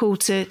in Liverpool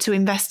to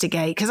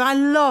investigate? Because I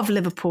love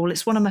Liverpool.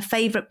 It's one of my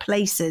favourite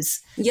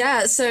places.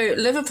 Yeah, so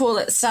Liverpool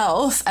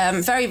itself,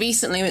 very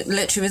recently,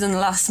 literally within the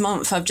last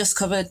month, I've just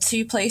covered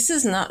two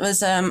places, and that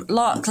was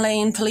Lark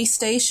Lane Police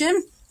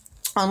Station.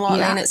 On Lark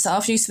Lane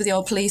itself, used to be the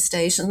old police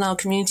station, now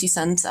community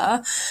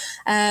centre,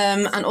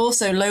 and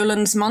also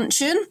Lowlands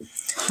Mansion.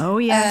 Oh,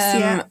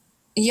 yes,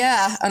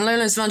 Yeah, and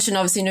Lowlands Mansion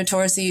obviously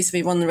notoriously used to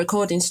be one of the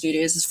recording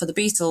studios for the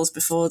Beatles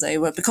before they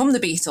were become the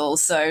Beatles,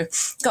 so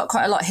got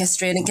quite a lot of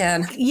history. And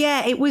again,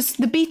 yeah, it was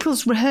the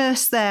Beatles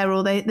rehearsed there,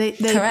 or they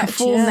correct,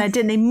 performed there,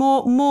 didn't they?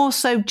 More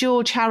so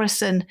George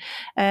Harrison,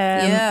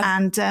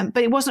 but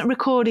it wasn't a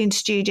recording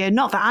studio,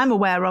 not that I'm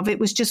aware of. It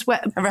was just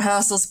a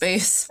rehearsal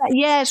space.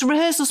 Yeah, it's a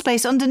rehearsal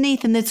space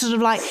underneath, and they're sort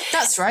of like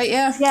that's right,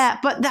 yeah.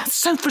 But that's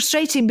so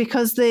frustrating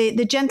because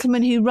the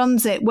gentleman who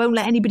runs it won't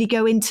let anybody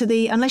go into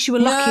unless you were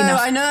lucky enough.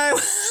 I know.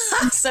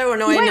 So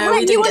annoying.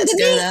 We didn't get to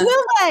go there.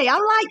 Will they?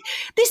 I'm like,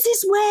 this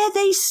is where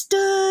they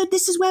stood.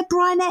 This is where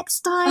Brian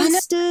Epstein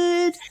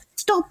stood.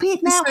 Stop it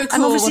now. So cool,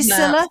 and obviously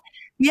Scylla.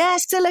 Yeah,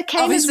 Scylla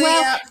came obviously, as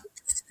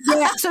well.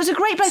 Yeah, so it's a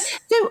great place.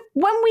 So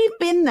when we've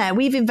been there,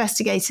 we've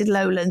investigated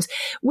Lowlands.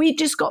 We've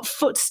just got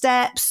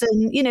footsteps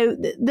and,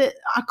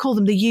 I call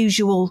them the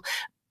usual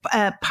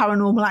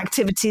paranormal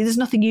activity. There's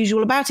nothing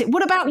usual about it.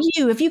 What about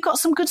you? Have you got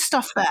some good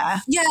stuff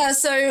there? Yeah,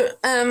 so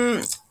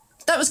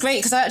that was great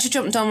because I actually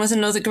jumped on with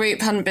another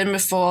group, hadn't been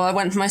before. I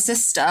went with my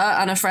sister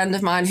and a friend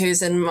of mine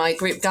who's in my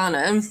group,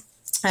 Ghana.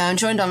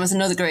 joined on with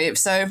another group,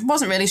 so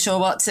wasn't really sure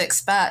what to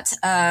expect.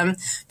 But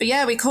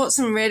yeah, we caught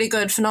some really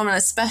good phenomena,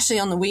 especially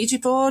on the Ouija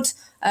board.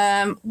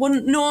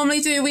 Wouldn't normally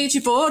do Ouija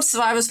board,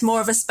 so I was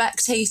more of a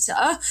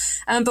spectator.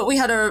 But we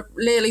had a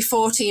nearly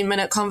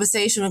 14-minute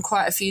conversation with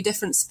quite a few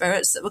different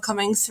spirits that were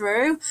coming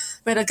through.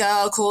 We had a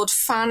girl called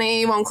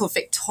Fanny, one called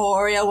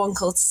Victoria, one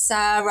called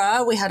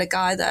Sarah. We had a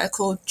guy there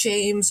called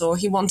James, or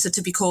he wanted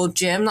to be called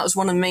Jim. That was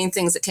one of the main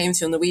things that came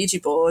through on the Ouija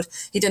board.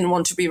 He didn't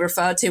want to be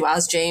referred to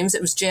as James,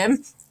 it was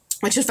Jim,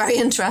 which was very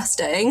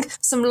interesting.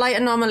 Some light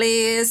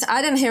anomalies.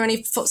 I didn't hear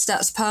any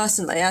footsteps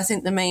personally. I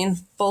think the main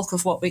bulk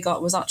of what we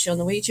got was actually on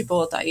the Ouija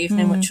board that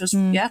evening, which was,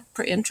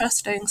 pretty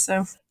interesting.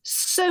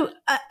 So,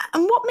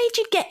 and what made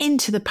you get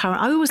into the paranormal?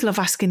 I always love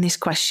asking this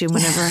question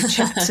whenever I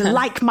chat to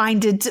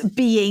like-minded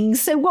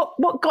beings. So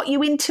what got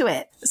you into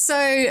it? So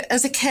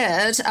as a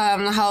kid,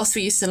 the house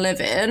we used to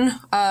live in,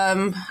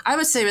 I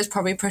would say it was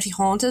probably pretty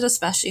haunted,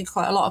 especially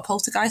quite a lot of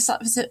poltergeist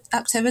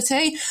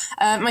activity.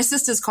 My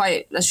sister's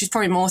she's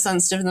probably more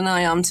sensitive than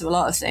I am to a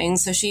lot of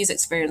things, so she's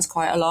experienced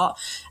quite a lot.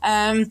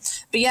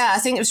 But yeah, I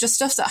think it was just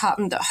stuff that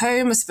happened at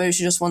home. I suppose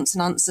you just want an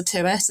answer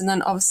to it. And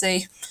then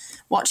obviously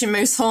watching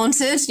Most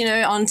Haunted,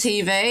 on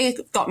TV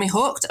got me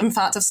hooked. In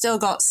fact, I've still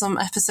got some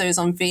episodes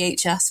on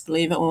VHS,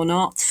 believe it or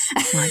not.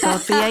 Oh my God,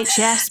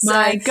 VHS.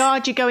 My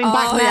God, you're going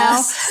back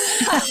now.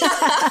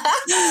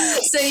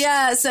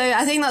 Yes. So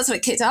I think that's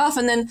what kicked it off.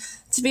 And then,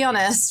 to be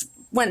honest,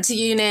 went to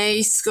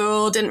uni,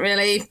 school, didn't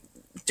really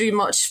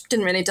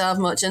delve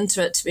much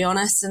into it, to be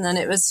honest. And then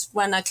it was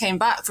when I came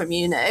back from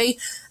uni,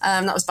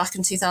 that was back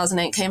in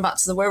 2008, came back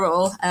to the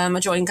Wirral. I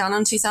joined Gannon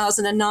in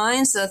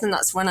 2009. So I think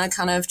that's when I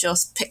kind of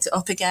just picked it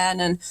up again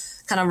and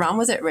kind of ran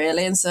with it,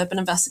 really. And so I've been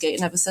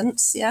investigating ever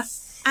since, yeah.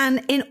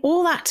 And in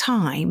all that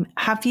time,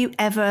 have you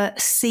ever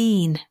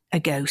seen a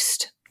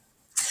ghost?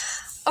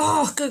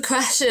 Oh, good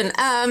question.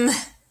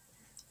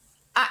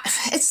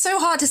 It's so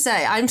hard to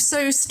say. I'm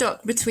so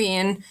stuck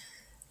between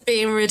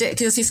being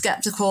ridiculously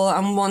skeptical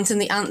and wanting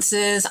the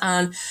answers,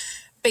 and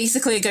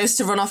basically a ghost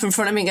to run off in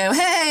front of me and go,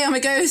 hey, I'm a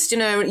ghost,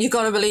 you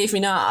got to believe me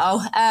now.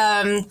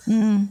 I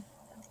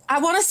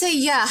want to say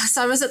yes.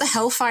 I was at the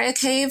Hellfire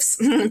Caves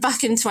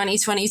back in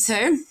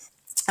 2022.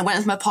 I went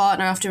with my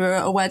partner after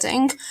a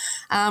wedding,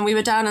 and we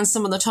were down in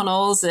some of the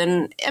tunnels,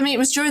 and I mean, it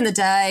was during the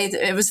day.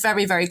 It was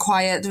very, very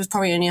quiet. There was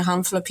probably only a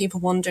handful of people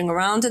wandering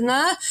around in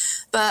there.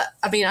 But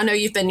I mean, I know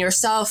you've been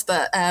yourself,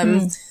 but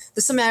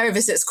there's some area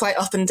visits quite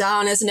up and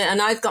down, isn't it?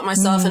 And I'd got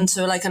myself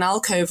into like an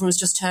alcove and was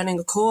just turning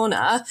a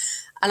corner.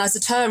 And as I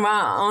turned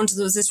around,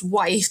 there was this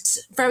white,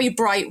 very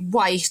bright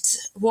white,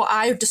 what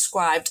I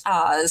described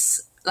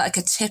as like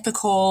a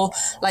typical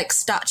like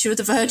statue of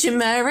the Virgin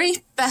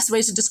Mary. Best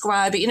way to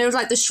describe it,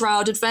 like the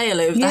shrouded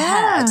veil over the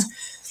head.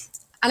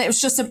 And it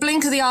was just a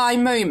blink of the eye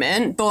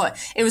moment, but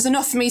it was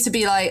enough for me to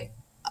be like,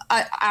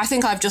 I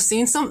think I've just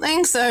seen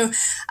something. So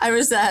I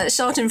was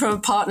shouting for my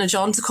partner,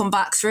 John, to come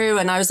back through.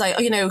 And I was like,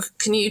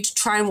 can you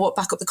try and walk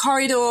back up the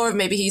corridor?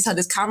 Maybe he's had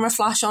his camera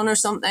flash on or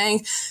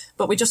something.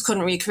 But we just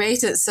couldn't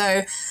recreate it.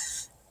 So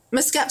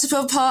my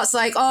skeptical part's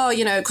like,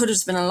 it could have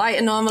just been a light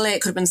anomaly.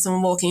 It could have been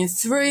someone walking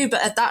through.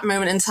 But at that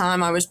moment in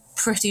time, I was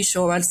pretty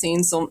sure I'd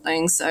seen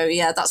something. So,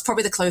 yeah, that's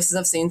probably the closest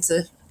I've seen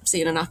to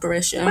seeing an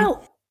apparition.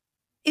 Well,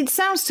 it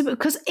sounds to me,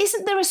 because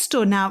isn't there a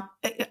story now?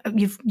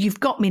 You've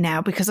got me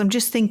now, because I'm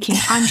just thinking.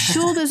 I'm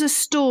sure there's a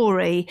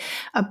story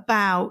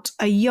about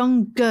a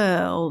young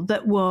girl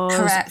that was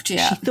correct.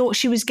 Yeah, she thought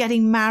she was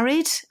getting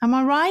married. Am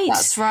I right?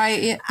 That's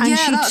right. Yeah,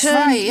 and that's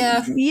right.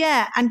 Yeah,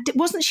 yeah. And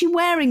wasn't she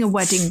wearing a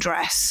wedding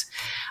dress?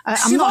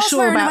 I'm not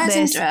sure about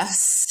this.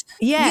 Dress.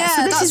 Yeah,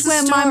 so this is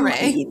where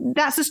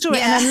that's the story.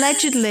 Yeah. And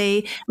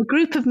allegedly a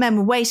group of men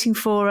were waiting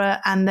for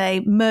her and they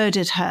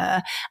murdered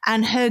her,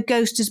 and her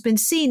ghost has been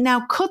seen.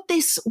 Now, could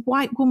this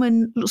white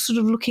woman sort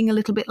of looking a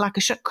little bit like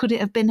a shark, could it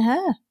have been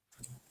her?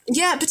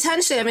 Yeah,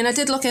 potentially. I mean, I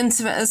did look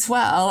into it as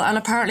well. And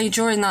apparently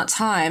during that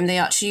time, they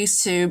actually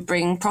used to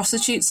bring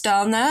prostitutes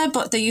down there,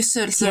 but they used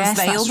to sort of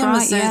veil them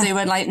as though they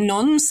were like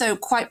nuns. So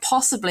quite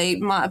possibly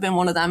might have been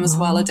one of them as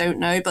well. I don't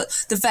know.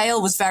 But the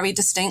veil was very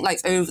distinct, like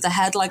over the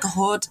head, like a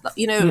hood,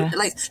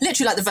 like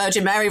literally like the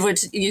Virgin Mary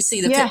would, you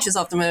see the pictures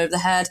of them over the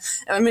head.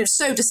 I mean, it's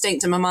so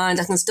distinct in my mind.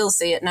 I can still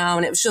see it now.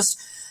 And it was just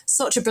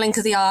such a blink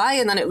of the eye,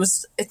 and then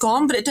it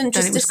gone, but it didn't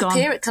just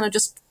disappear. It kind of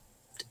just,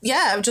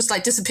 it just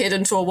like disappeared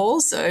into a wall.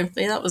 So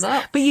yeah, that was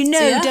that. But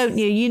don't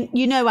you?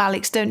 You know,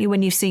 Alex, don't you,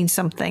 when you've seen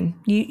something?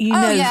 You know,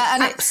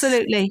 and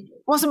absolutely.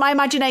 Wasn't my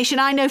imagination.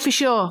 I know for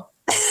sure.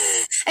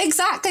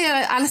 Exactly.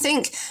 And I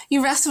think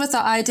you wrestle with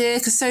that idea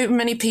because so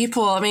many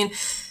people, I mean,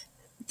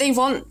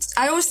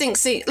 I always think,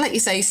 like you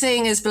say,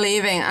 seeing is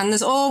believing, and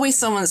there's always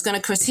someone that's going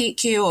to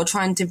critique you or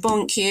try and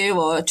debunk you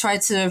or try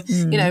to,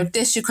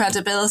 dish your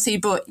credibility,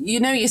 but you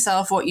know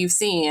yourself what you've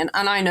seen,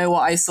 and I know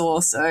what I saw,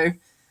 so,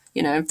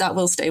 that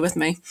will stay with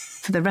me.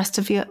 For the rest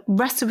of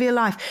your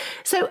life.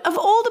 So of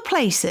all the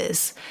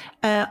places,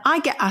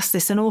 I get asked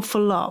this an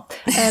awful lot,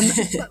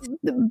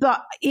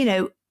 but,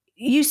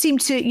 you seem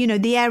to,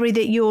 the area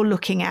that you're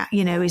looking at,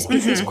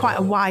 is quite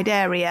a wide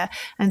area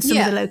and some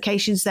of the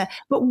locations there.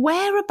 But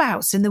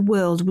whereabouts in the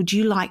world would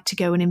you like to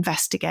go and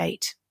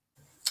investigate?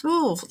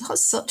 Oh,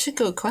 that's such a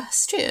good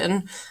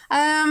question.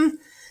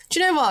 Do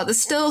you know what?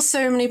 There's still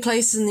so many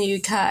places in the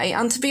UK.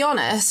 And to be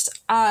honest,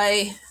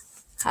 I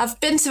have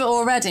been to it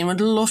already and would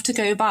love to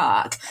go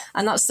back.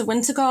 And that's the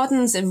Winter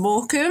Gardens in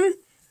Morecambe.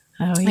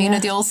 Oh, yeah.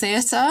 The old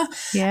theatre.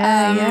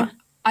 Yeah.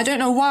 I don't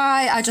know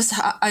why.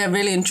 I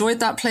really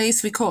enjoyed that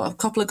place. We caught a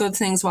couple of good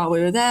things while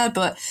we were there,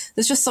 but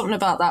there's just something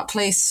about that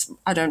place.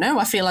 I don't know.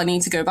 I feel I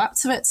need to go back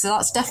to it. So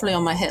that's definitely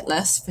on my hit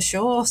list for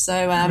sure.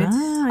 So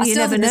I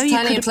still think there's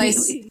plenty of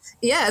places.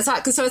 Yeah,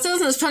 exactly. So I still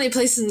think there's plenty of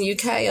places in the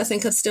UK I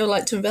think I'd still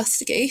like to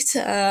investigate.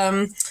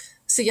 So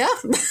yeah,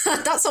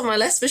 that's on my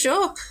list for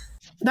sure.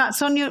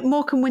 That's on your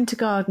Morecambe Winter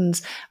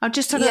Gardens. I've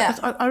just had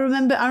I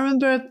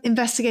remember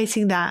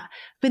investigating that.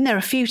 Been there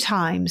a few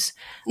times.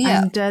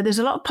 Yeah. And there's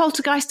a lot of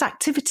poltergeist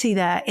activity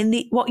there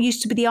in what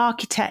used to be the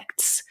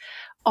architect's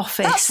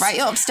office. That's right,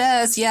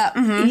 upstairs, yeah.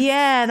 Mm-hmm.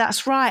 Yeah,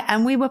 that's right.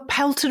 And we were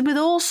pelted with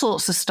all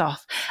sorts of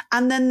stuff.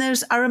 And then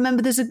I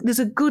remember there's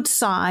a good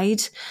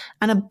side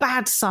and a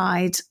bad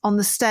side on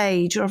the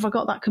stage, or have I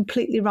got that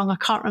completely wrong? I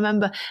can't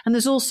remember. And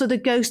there's also the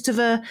ghost of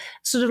a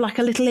sort of like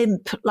a little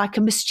imp, like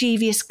a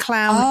mischievous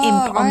clown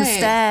imp on the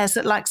stairs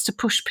that likes to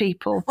push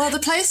people. Well, the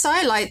place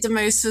I liked the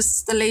most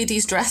was the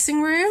ladies'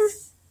 dressing room.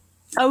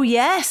 Oh,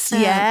 yes.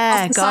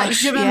 Yeah.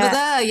 Gosh. Do you remember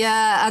there?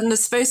 Yeah. And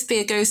there's supposed to be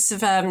a ghost of,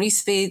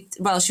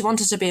 she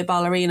wanted to be a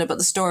ballerina, but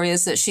the story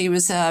is that she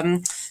used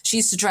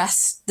to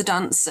dress the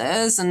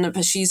dancers,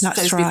 but she's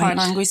supposed to be quite an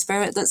angry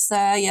spirit that's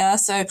there. Yeah.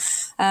 So,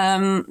 so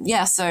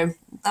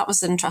that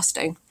was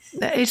interesting.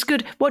 It's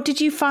good. What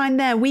did you find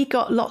there? We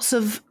got lots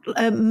of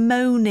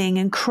moaning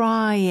and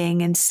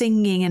crying and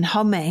singing and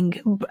humming.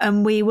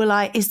 And we were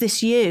like, is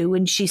this you?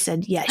 And she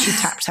said, yeah, she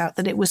tapped out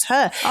that it was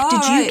her.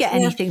 Did you get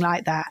anything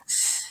like that?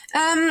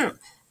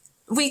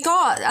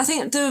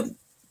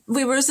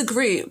 We were as a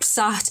group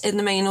sat in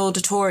the main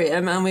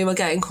auditorium and we were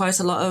getting quite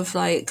a lot of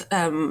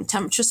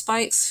temperature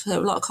spikes,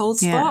 a lot of cold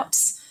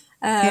spots.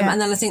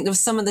 And then I think there was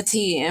some of the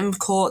team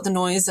caught the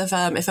noise of,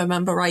 if I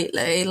remember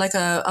rightly, like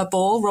a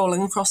ball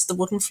rolling across the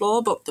wooden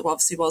floor, but there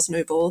obviously was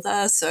no ball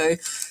there. So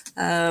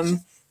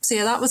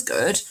yeah, that was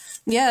good.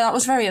 Yeah, that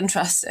was very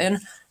interesting.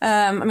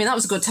 That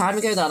was a good time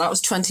ago though. That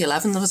was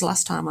 2011. That was the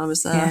last time I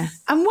was there. Yeah.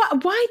 And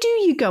why do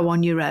you go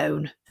on your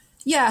own?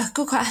 Yeah,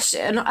 good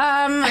question.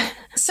 I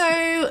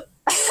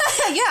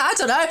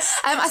don't know.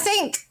 I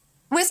think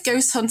with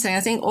ghost hunting, I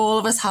think all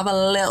of us have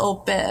a little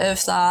bit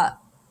of that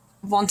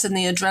wanting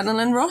the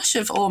adrenaline rush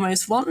of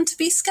almost wanting to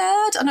be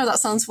scared. I know that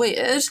sounds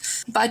weird,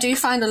 but I do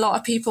find a lot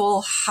of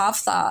people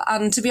have that.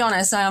 And to be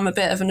honest, I am a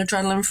bit of an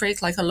adrenaline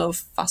freak. Like I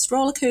love fast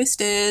roller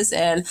coasters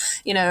and,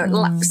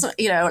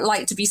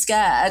 like to be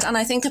scared. And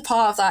I think a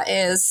part of that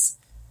is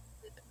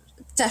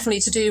definitely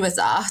to do with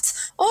that.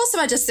 Also,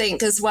 I just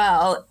think as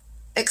well,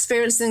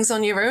 experience things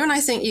on your own, I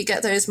think you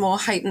get those more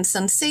heightened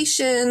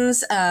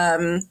sensations.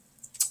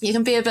 You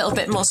can be a little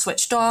bit more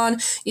switched on.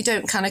 You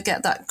don't kind of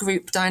get that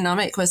group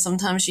dynamic where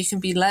sometimes you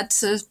can be led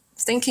to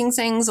thinking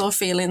things or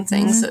feeling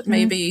things that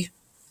maybe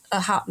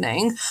are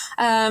happening.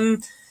 I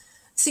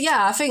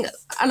think,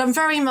 and I'm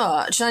very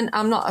much, and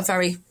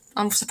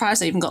I'm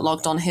surprised I even got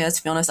logged on here,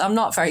 to be honest. I'm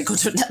not very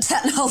good with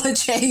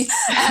technology.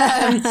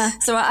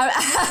 So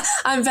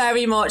I'm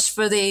very much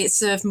for the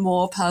sort of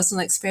more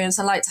personal experience.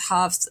 I like to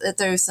have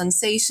those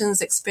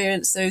sensations,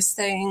 experience those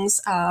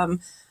things. And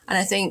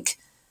I think,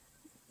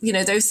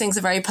 those things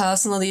are very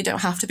personal. You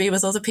don't have to be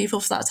with other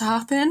people for that to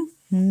happen.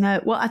 No.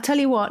 Well, I tell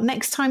you what,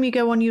 next time you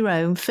go on your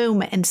own,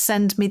 film it and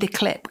send me the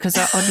clip because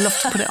I'd love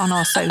to put it on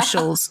our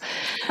socials.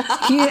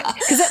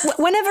 Because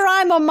whenever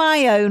I'm on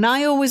my own,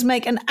 I always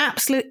make an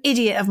absolute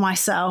idiot of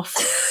myself.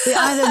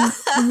 Either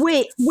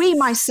we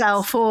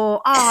myself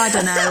or, I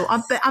don't know.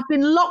 I've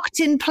been locked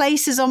in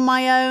places on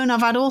my own.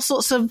 I've had all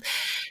sorts of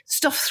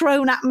stuff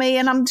thrown at me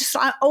and I'm just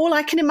all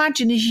I can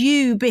imagine is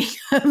you being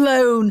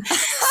alone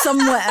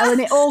somewhere and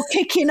it all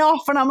kicking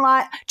off and I'm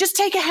like, just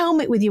take a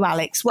helmet with you,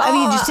 Alex. Whatever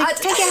you just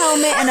take a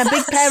helmet and a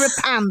big pair of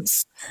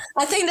pants.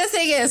 I think the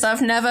thing is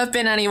I've never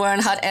been anywhere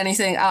and had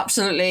anything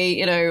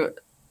absolutely,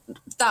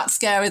 that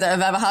scary that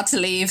I've ever had to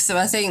leave. So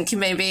I think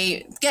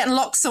maybe getting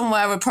locked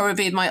somewhere would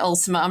probably be my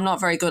ultimate. I'm not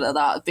very good at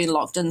that, being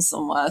locked in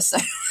somewhere. So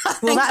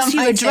well, that's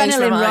your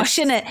adrenaline rush,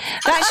 isn't it?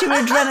 That's your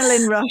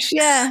adrenaline rush.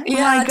 Yeah.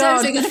 Yeah, I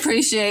don't think I'd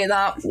appreciate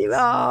that.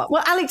 Oh,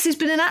 well, Alex, it's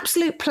been an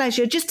absolute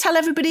pleasure. Just tell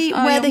everybody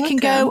where they can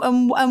go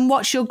and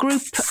watch your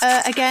group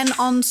again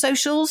on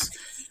socials.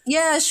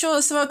 Yeah,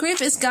 sure. So our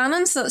group is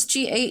Ganon, so that's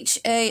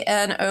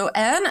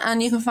GHANON,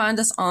 and you can find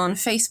us on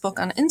Facebook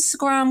and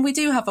Instagram. We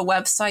do have a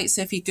website,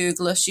 so if you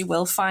Google us, you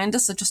will find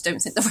us. I just don't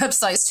think the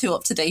website's too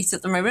up to date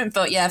at the moment.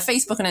 But yeah,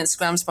 Facebook and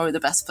Instagram is probably the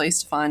best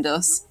place to find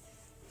us.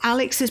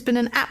 Alex, it's been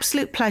an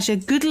absolute pleasure.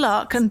 Good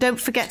luck, and don't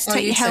forget to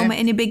take your helmet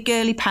in your big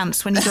girly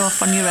pants when you go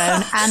off on your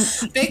own.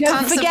 And big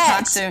pants and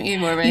pack, don't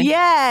you worry.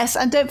 Yes,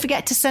 and don't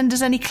forget to send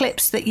us any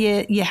clips that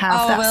you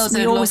have.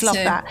 We always love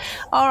that.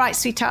 All right,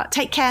 sweetheart,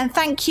 take care and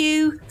thank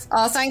you.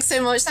 Oh, thanks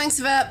so much. Thanks,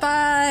 Yvette.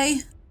 Bye.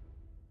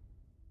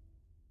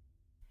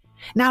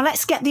 Now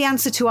let's get the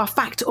answer to our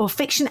fact or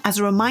fiction. As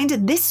a reminder,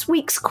 this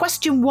week's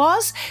question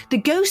was, the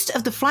ghost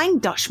of the Flying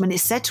Dutchman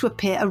is said to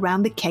appear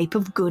around the Cape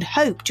of Good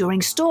Hope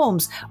during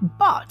storms.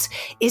 But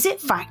is it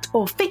fact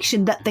or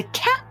fiction that the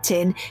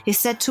captain is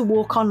said to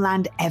walk on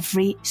land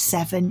every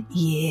 7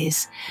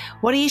 years?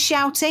 What are you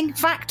shouting?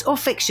 Fact or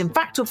fiction?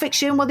 Fact or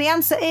fiction? Well, the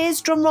answer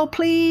is, drumroll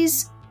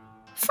please,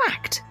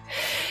 fact.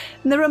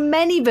 There are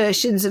many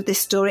versions of this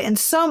story, and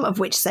some of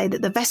which say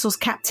that the vessel's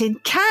captain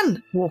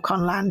can walk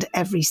on land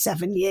every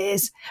 7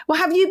 years. Well,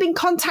 have you been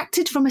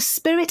contacted from a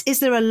spirit? Is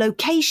there a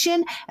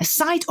location, a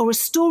site, or a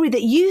story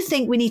that you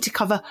think we need to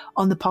cover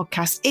on the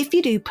podcast? If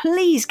you do,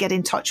 please get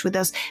in touch with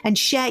us and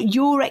share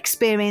your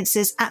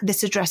experiences at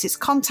this address. It's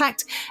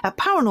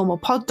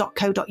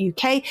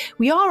contact@paranormalpod.co.uk.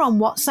 We are on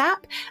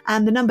WhatsApp,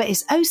 and the number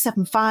is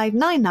 075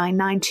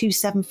 999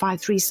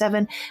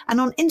 27537. And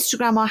on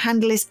Instagram, our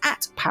handle is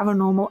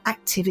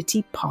 @paranormalactivity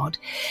pod.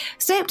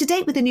 Stay up to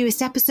date with the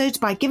newest episodes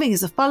by giving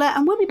us a follow,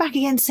 and we'll be back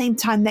again same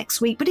time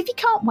next week. But if you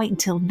can't wait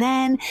until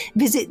then,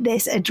 visit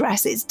this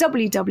address. It's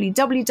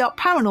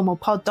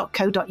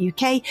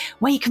www.paranormalpod.co.uk,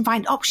 where you can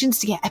find options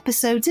to get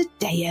episodes a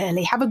day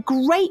early. Have a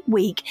great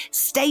week,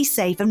 stay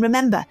safe, and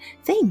remember,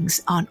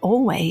 things aren't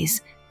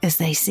always as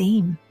they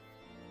seem.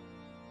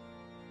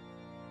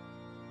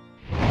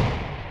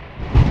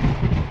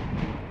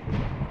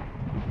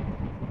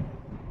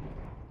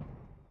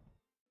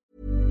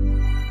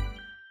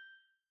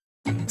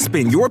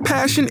 Spin your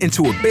passion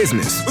into a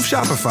business with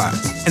Shopify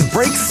and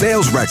break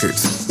sales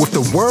records with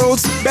the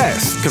world's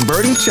best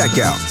converting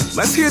checkout.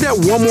 Let's hear that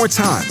one more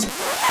time.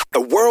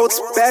 The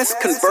world's best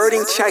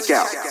converting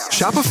checkout.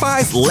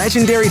 Shopify's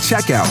legendary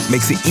checkout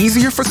makes it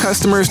easier for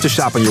customers to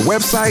shop on your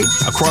website,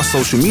 across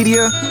social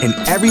media, and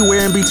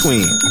everywhere in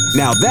between.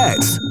 Now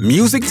that's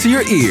music to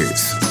your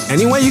ears.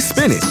 Any way you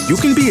spin it, you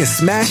can be a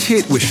smash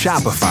hit with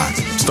Shopify.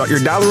 Start your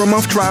 $1 a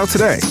month trial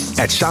today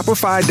at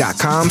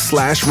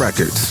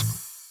shopify.com/records.